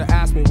 You used to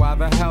ask me why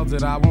the hell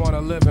did I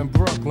wanna live in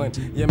Brooklyn.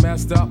 You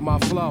messed up my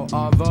flow,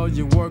 although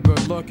you were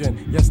good looking.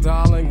 Your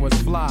styling was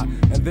fly,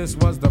 and this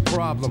was the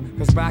problem.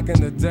 Cause back in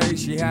the day,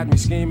 she had me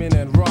scheming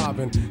and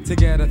robbing to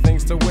get her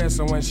things to wear,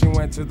 so when she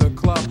went to the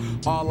club,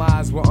 all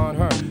eyes were on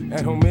her.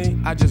 And who me?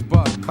 I just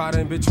bugged, caught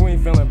in between,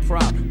 feeling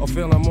proud or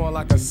feeling more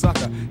like a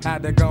sucker.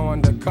 Had to go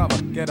undercover,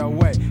 get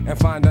away and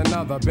find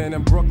another. Been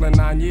in Brooklyn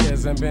 9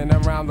 years and been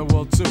around the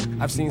world too.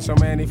 I've seen so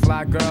many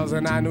fly girls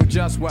and I knew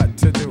just what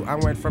to do. I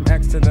went from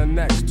X to the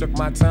next, took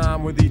my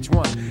time with each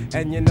one.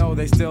 And you know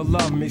they still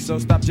love me, so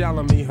stop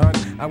yelling me, hun.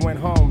 I went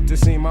home to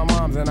see my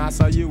moms and I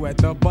saw you at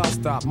the bus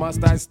stop.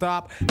 Must I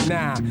stop?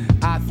 Nah,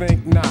 I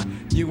think not.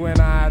 You and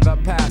I are the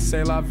past,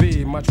 c'est la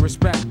vie. Much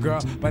respect,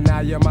 girl, but now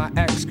you're my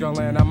ex-girl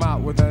and I'm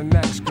out with the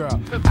next girl.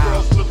 This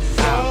girl's looking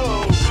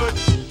so good.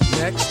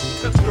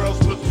 Next. This girl's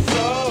looking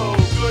so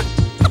good.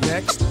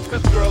 Next.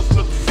 This girl's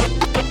looking so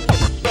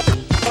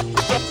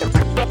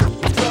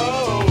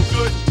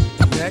good.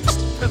 Next.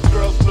 This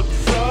girl's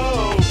looking so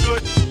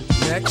good.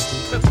 Next.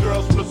 This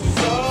girl's looking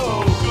so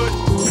good.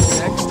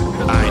 Next.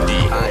 ID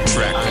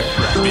Tracker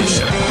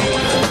Bishop.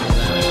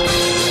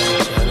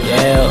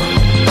 Yeah.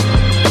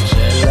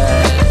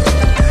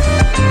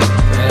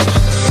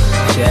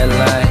 Jet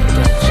lag,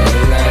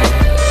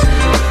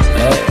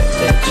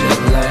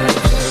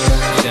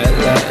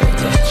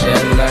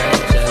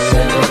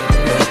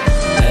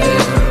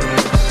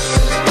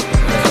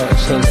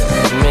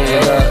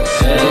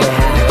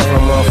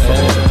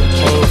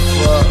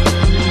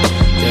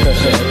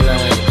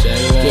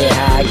 get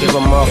high, give a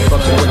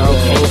motherfucker what they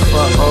came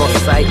for. On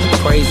site,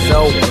 praise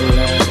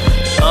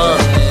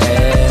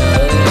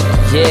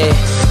yeah.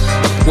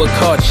 What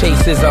car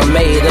chases I'm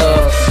made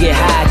of. Get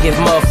high, give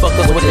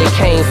motherfuckers what they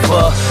came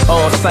for.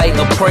 On-site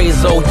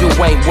appraisal, you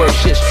ain't worth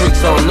shit.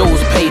 Streaks on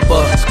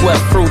newspaper.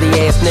 Square fruity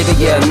ass nigga,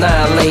 you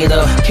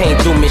annihilator.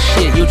 Can't do me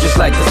shit, you just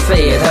like to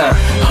say it, huh?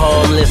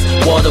 Harmless,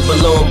 water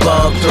balloon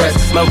bomb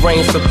threats. My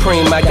reign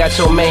supreme, I got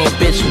your main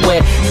bitch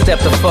wet. Step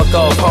the fuck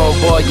off,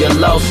 homeboy, you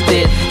lost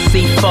it.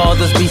 see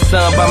fathers be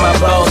sung by my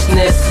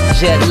bossness.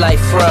 Jet life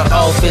front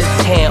office,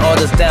 hand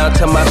orders down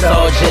to my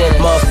sergeant.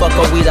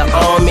 Motherfucker, we the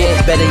army,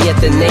 better yet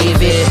the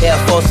Navy. Air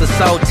Force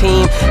assault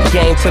team,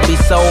 game to be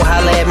sold,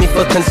 holla at me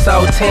for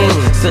consulting.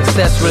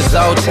 Success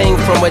resulting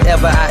from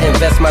whatever I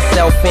invest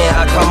myself in.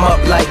 I come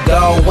up like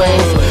gold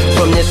wings.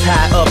 From this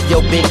high up,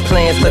 your big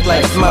plans look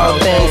like small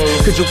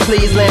things. Could you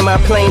please land my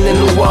plane in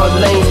New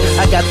Orleans?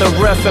 I got the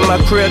rough in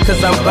my crib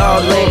cause I'm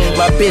ballin'.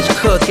 My bitch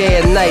cook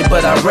at night,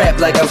 but I rap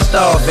like I'm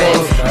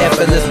starving.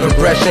 Effortless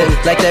progression,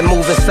 like that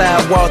moving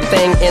sidewalk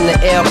thing in the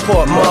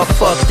airport.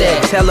 Motherfuck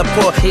that,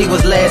 teleport, he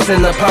was last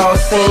in the Paul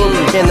scene.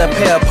 In a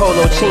pair of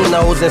polo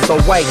chinos and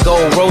some white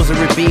gold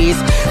rosary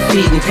beads.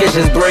 Feeding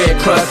pigeons bread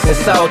crusts and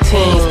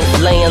saltines.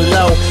 Laying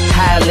low,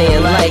 highly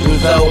enlightened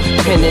though.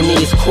 Penning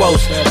these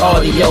quotes,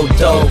 audio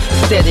dope.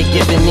 Steady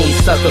giving these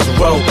suckers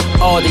rope.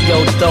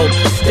 Audio dope,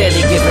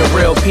 steady giving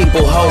real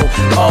people hope.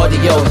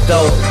 Audio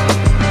dope.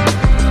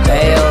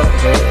 Damn.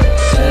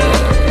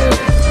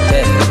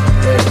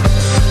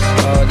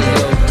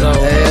 Audio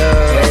dope.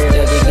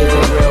 Steady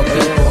giving real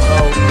people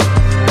hope.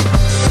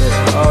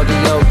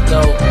 Audio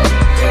dope.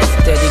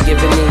 Steady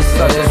giving these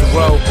suckers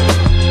rope.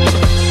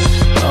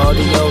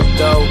 Audio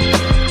dope.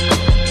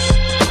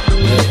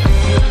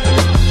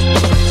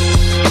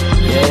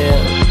 Yeah.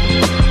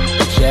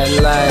 Jet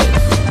life.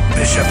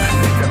 Bishop.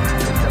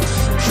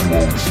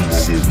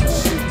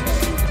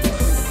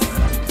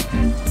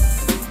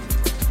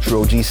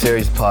 True OG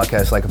series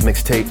podcast like a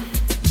mixtape.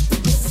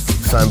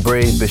 Son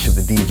Brave, Bishop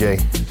the DJ.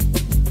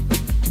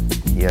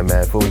 Yeah,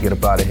 man. Before we get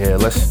up out of here,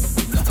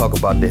 let's talk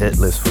about the hit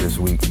list for this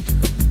week.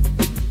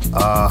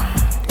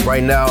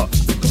 Right now,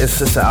 it's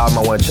just an album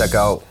I want to check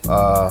out.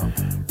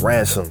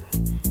 Ransom,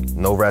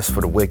 No Rest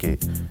for the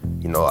Wicked.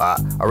 You know, I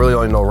really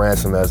only know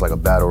Ransom as like a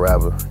battle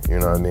rapper. You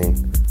know what I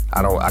mean?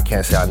 I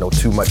can't say I know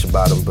too much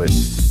about him, but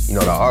you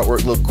know the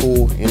artwork look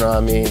cool. You know what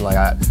I mean? Like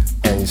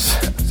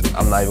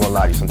I'm not even gonna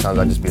lie to you. Sometimes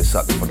I just be a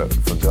sucker for good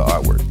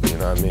artwork. You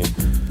know what I mean?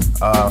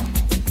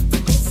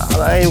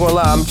 I ain't gonna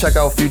lie. I'm gonna check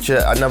out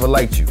Future. I Never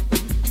Liked You.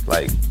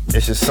 Like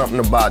it's just something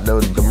about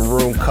the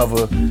maroon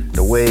cover,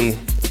 the way.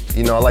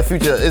 You know, like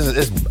Future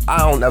is I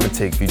don't ever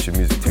take Future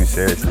music too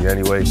seriously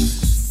anyway.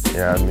 You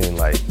know what I mean?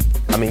 Like,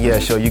 yeah,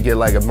 sure, you get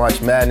like a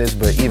March Madness,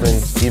 but even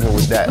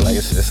with that, like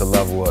it's a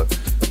level of,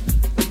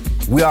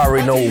 we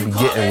already know what we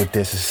getting with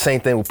this. It's the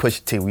same thing with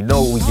Pusha T. We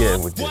know what we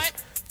getting with this.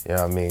 You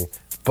know what I mean?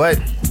 But,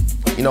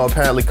 you know,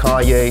 apparently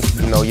Kanye,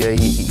 you know, yeah,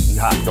 he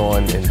hopped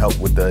on and helped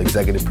with the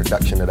executive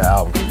production of the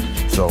album.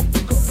 So,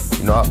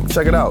 you know,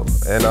 check it out.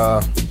 And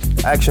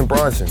Action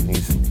Bronson,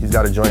 he's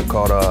got a joint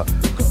called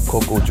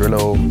Coco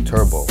Drillo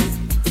Turbo.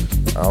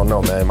 I don't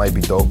know, man, it might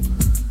be dope.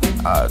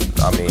 I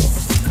mean,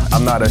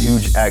 I'm not a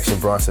huge Action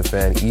Bronson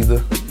fan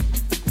either.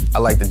 I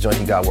like the joint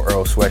he got with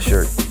Earl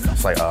Sweatshirt.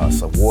 It's like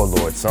some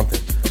Warlord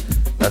something.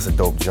 That's a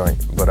dope joint.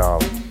 But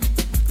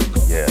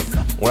yeah,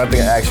 when I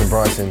think of Action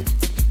Bronson,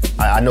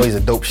 I know he's a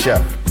dope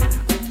chef,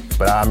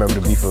 but I remember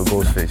the beef with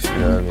Ghostface, you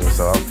know what I mean?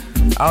 So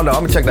I don't know,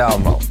 I'm gonna check the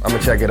album out. I'm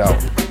gonna check it out.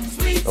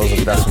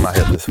 That's my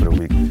hit list for the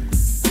week.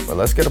 But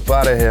let's get up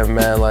out of here,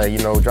 man. Like, you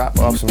know, drop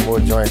off some more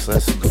joints.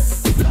 Let's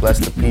bless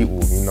the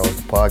people. You know,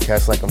 the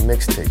podcast like a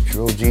mixtape.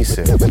 True OG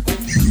said.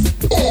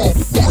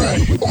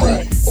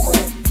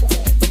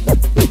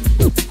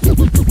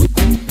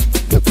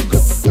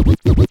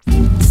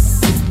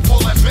 All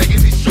that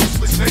begging is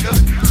useless, nigga.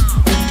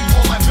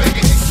 All that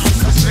begging is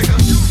useless, nigga.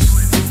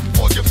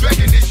 All your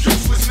begging is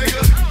useless,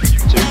 nigga.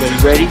 Is everybody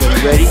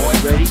ready?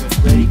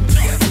 Ready?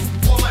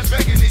 All that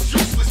begging is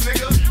useless,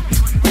 nigga.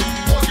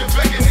 All your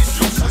begging is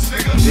useless,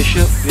 nigga.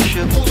 Bishop.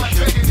 All that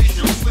begging is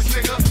useless,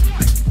 nigga.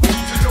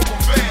 To know a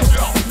band,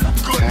 yo.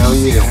 Good. Hell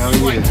yeah.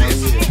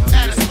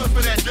 Add a slip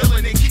of that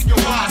villain and keep your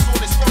eyes on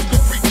his first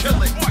degree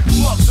killing.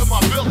 Love to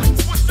my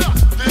villains. What's up?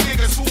 The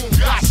niggas who don't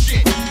got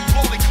shit.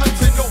 Rolling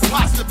clips and no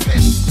pasta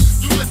piss.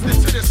 You listen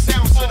to the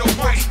sounds of the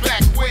worst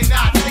back when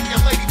I take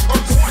your lady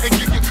purse and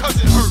give your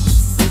cousin hurt.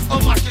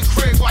 Unlock your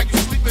crib while you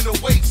sleeping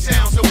awake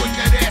sounds and wake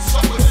that ass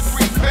up with a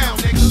 3-pound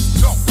nigga.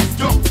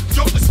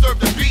 Don't disturb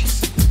the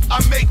beast.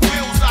 I make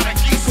bills out of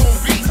geese on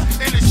beats.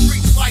 In the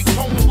streets like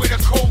Toma with a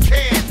cold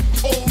can.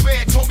 Old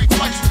man told me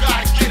twice you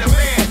gotta get a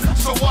man.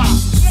 So I,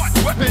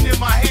 weapon in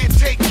my hand,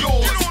 take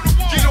yours.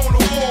 Get on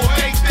the wall,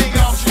 anything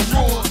out your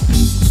drawers.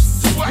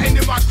 Sweating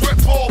in my grip,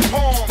 all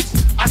palms.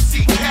 I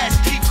see cash,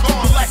 keep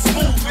going, let's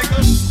move,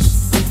 nigga.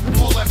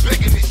 All that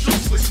begging is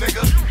useless,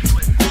 nigga.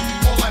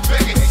 All that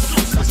begging is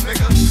useless,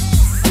 nigga.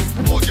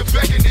 All your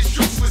begging is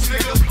useless,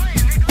 nigga.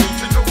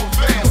 To know a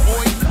bad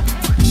boy.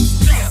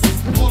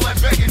 Yeah, all that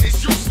begging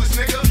is useless,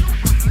 nigga.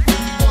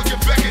 All your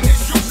begging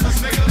is useless,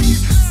 nigga.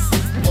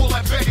 All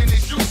that begging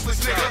is useless,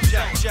 nigga.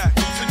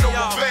 To know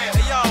a bad.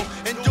 Hey yo,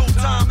 in due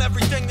time,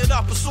 everything that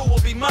I pursue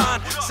will be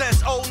mine.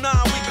 Since 09,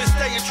 we've been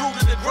staying true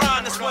to the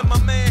grind. That's when my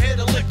man hit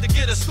a lick to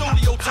get a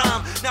studio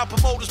time. Now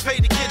promoters pay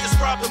the kid,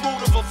 describe the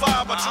mood of a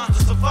vibe. I choose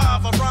to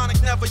survive,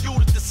 ironic, never you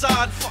to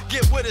decide.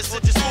 Get with us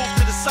and just move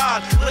to the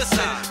side.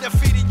 Listen, they're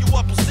feeding you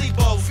up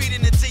placebo,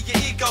 feeding into your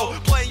ego,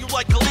 playing you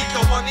like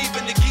Coleco,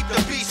 uneven to keep the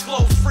beast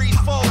close, freeze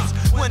foes.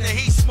 When the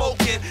heat's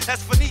smoking,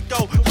 that's finito.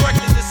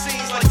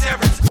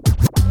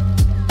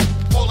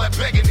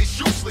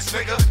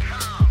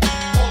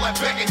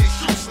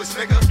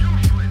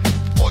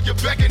 your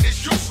begging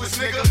is useless,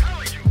 nigga.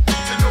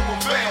 To no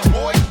avail,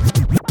 boy.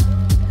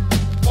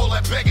 All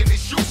that begging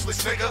is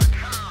useless, nigga.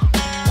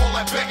 All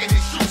that begging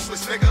is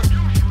useless, nigga.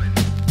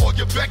 All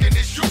your begging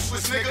is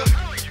useless, nigga.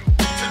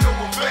 To no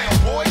avail,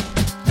 boy.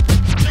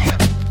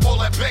 Yeah. All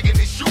that begging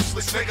is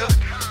useless, nigga.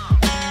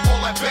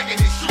 All that begging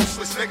is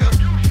useless, nigga.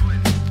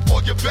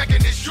 All your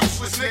begging is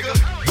useless, nigga.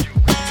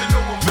 To no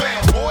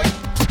avail, boy.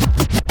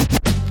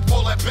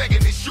 All that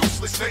begging is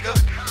useless, nigga.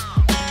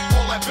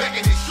 All that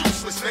begging is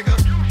useless, nigga.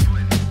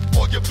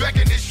 All your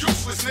begging is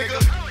useless, nigga.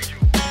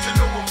 To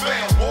no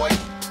avail, boy.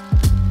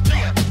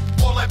 Yeah.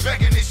 All that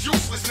begging is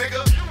useless,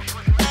 nigga.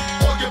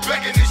 All your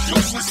begging is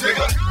useless,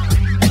 nigga.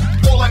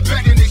 All that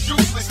begging is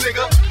useless,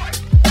 nigga.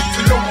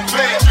 To no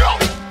avail, yo.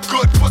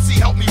 Good pussy,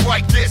 help me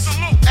write this.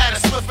 Add a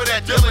slip of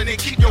that Dylan and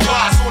keep your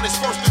eyes on his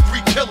first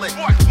degree killing.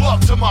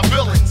 Love to my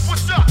villains.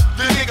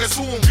 The niggas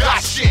who don't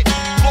got shit.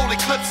 Loaded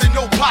clips and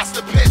no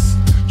pasta piss.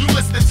 You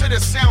listen to the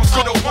sounds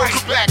of the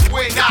worst back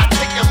when I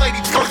take your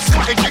lady first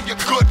and give your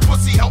good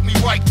pussy, help me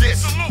write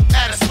this.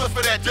 Add a slip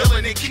of that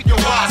Dylan and keep your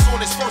eyes on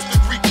his first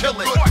degree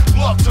killing. Good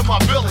love to my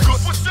villains.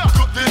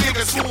 The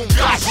niggas who don't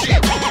got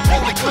shit.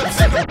 Loaded clips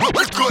and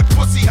good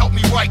pussy, help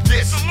me write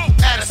this.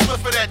 Add a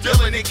slip of that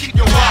Dylan and keep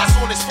your eyes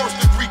on his first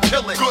degree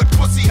killing. Good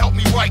pussy, help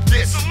me write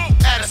this.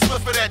 Add a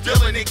slip of that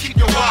Dylan and keep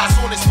your eyes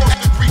on his first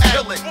degree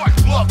killing.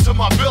 Love to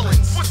my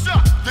villains.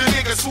 The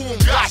niggas who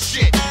don't got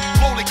shit.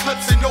 Loaded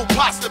clips and no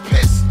pasta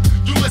piss.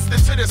 You listen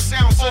to the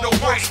sounds of the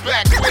worst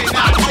back when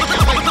I take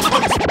your lady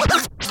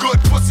first. Good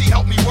pussy,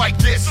 help me write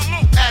this.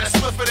 Add a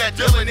slip of that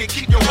Dylan and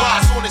keep your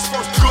eyes on his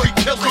first degree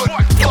killing.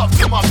 Good love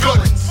to my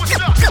villains.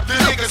 The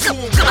niggas who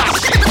don't got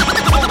shit.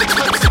 Loaded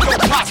clips and no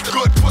pasta.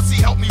 Good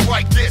pussy, help me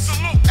write this.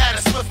 Add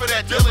a slip of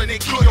that Dylan and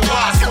keep your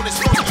eyes on his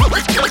first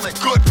degree killing.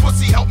 Good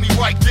pussy, help me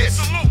write this.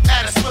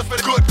 Add a slip of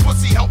the good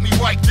pussy, help me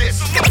write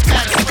this.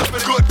 Add a slip of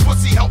the good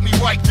pussy, help me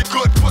write the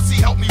good pussy,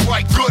 help me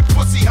write good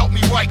pussy, help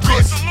me write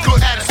this.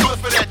 Good add a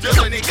slip of that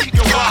Dylan and keep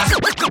your eyes.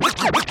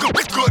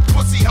 Good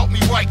pussy, help me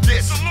write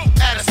this.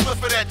 Add a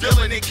slip of that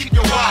Dylan and keep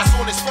your eyes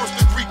on his first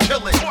degree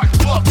killing.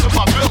 Love to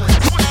my villains.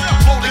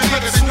 Loaded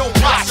niggas and no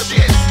pasta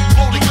shit.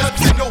 Loaded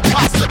clips and no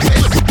pasta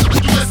piss.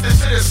 You listen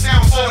to the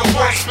sounds of the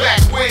worst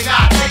back when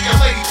I take your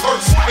lady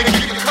first and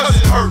give your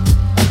cousin hurt.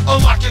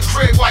 Unlock your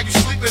crib while you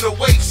sleeping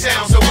away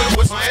sounds. So when it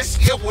was my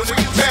SEO, when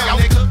you down,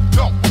 nigga.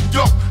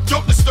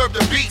 Don't disturb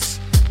the beats.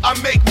 I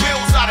make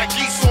meals out of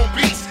geese on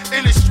beats.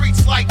 In the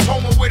streets like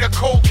Toma with a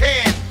cold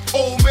can.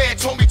 Old man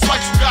told me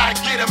twice you gotta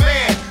get a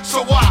man.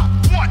 So I,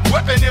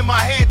 weapon in my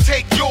hand,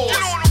 take yours.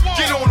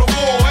 Get on the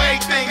wall,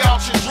 everything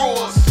out your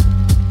drawers.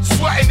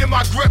 Sweating in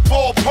my grip,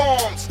 all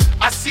palms.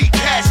 I see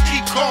cash,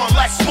 keep going,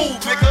 let's move,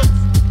 nigga.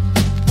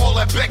 All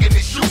that begging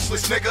is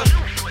useless, nigga.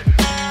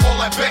 All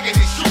that begging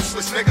is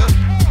useless, nigga.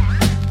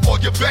 All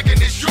your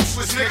begging is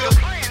useless, nigga.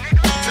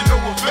 To no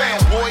avail,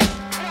 boy.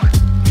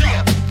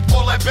 Yeah.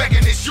 All that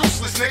begging is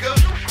useless, nigga.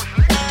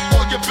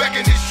 All your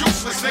begging is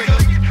useless, nigga.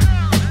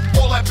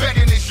 All that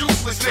begging is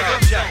useless, nigga.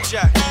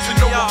 Check. To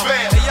no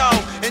avail. Hey, yo,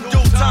 in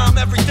due time,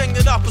 everything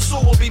that I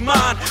pursue will be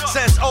mine.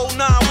 Since 09,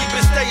 we've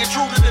been staying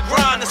true to the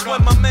grind. That's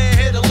when my man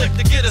hit a lick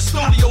to get a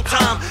studio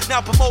time.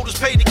 Now promoters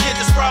pay the kid,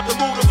 describe the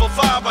mood of a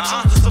vibe. I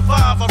choose to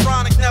survive,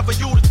 ironic, never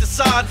you to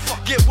decide.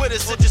 Get with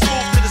us and just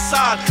move to the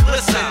side.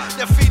 Listen,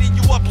 they're feeding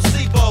you up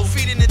placebo,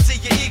 feeding into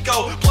your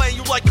ego, playing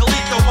you like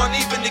Coleco,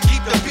 uneven to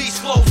keep the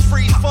beast close.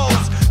 Freeze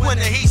foes when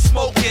the heat's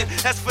smoking.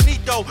 That's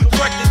finito,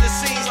 directed the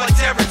scenes like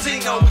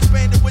Tarantino.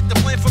 Expanded with the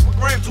plan from a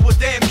gram to a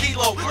damn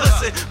kilo.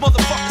 Listen,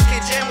 motherfuckers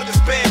can't jam with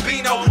this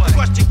Bambino. The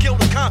question killed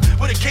the con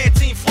with a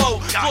canteen flow.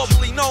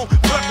 Globally known,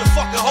 rep the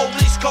fucking whole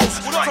East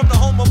Coast. From the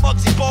home of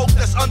Muggsy Bogues,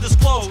 that's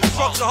undisclosed.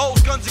 Drugs and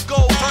hoes, guns and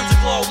gold, tons of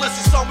glow.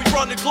 Listen, son, we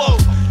run the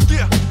globe.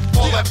 Yeah.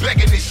 All that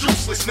begging is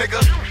useless, nigga.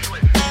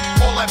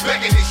 All that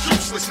begging is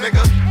useless,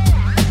 nigga.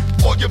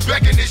 All your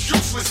begging is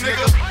useless,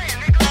 nigga.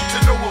 To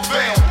no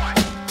avail.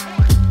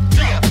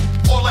 Yeah.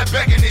 All that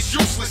begging is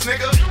useless,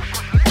 nigga.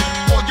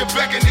 All your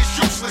begging is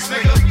useless,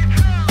 nigga.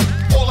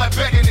 All that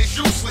begging is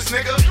useless,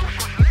 nigga.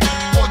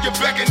 All your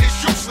begging is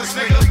useless,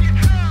 nigga.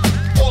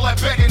 All that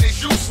begging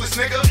is useless,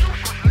 nigga.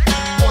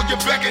 All your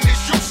begging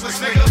is useless,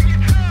 nigga.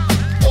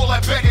 All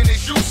that begging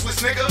is useless,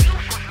 nigga.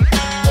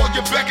 All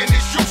your begging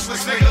is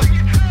useless, nigga.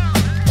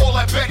 All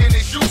that begging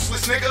is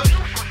useless, nigga.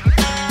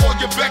 All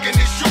your begging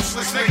is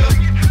useless, nigga.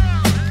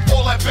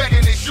 All that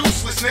begging is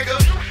useless, nigga.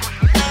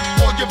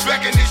 All your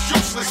begging is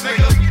useless,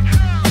 nigga.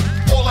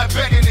 All that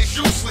begging is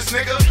useless,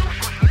 nigga.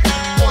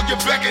 All your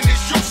begging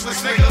is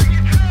useless, nigga.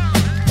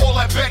 All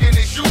that begging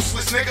is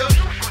useless, nigga.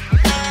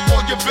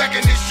 All your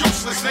begging is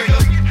useless, nigga.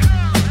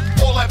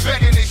 All that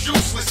begging is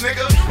useless,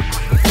 nigga.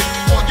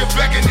 All your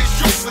begging is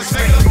useless,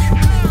 nigga.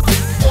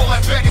 All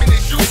that begging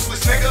is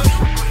useless, nigga.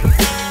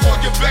 All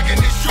your begging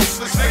is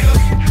useless, nigga.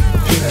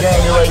 Gang,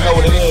 you already know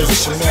what it is.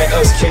 It's your man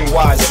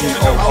SKYCOO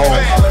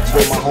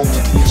with my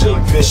homie DJ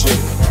Bishop.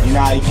 You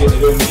know how you get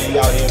it in me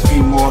out here,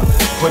 be more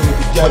putting it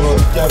together.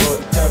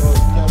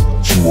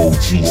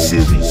 2OG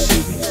City.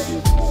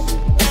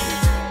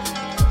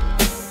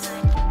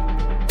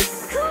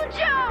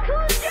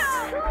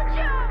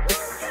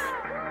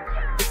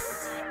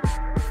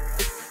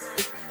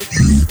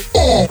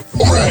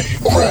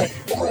 Alright.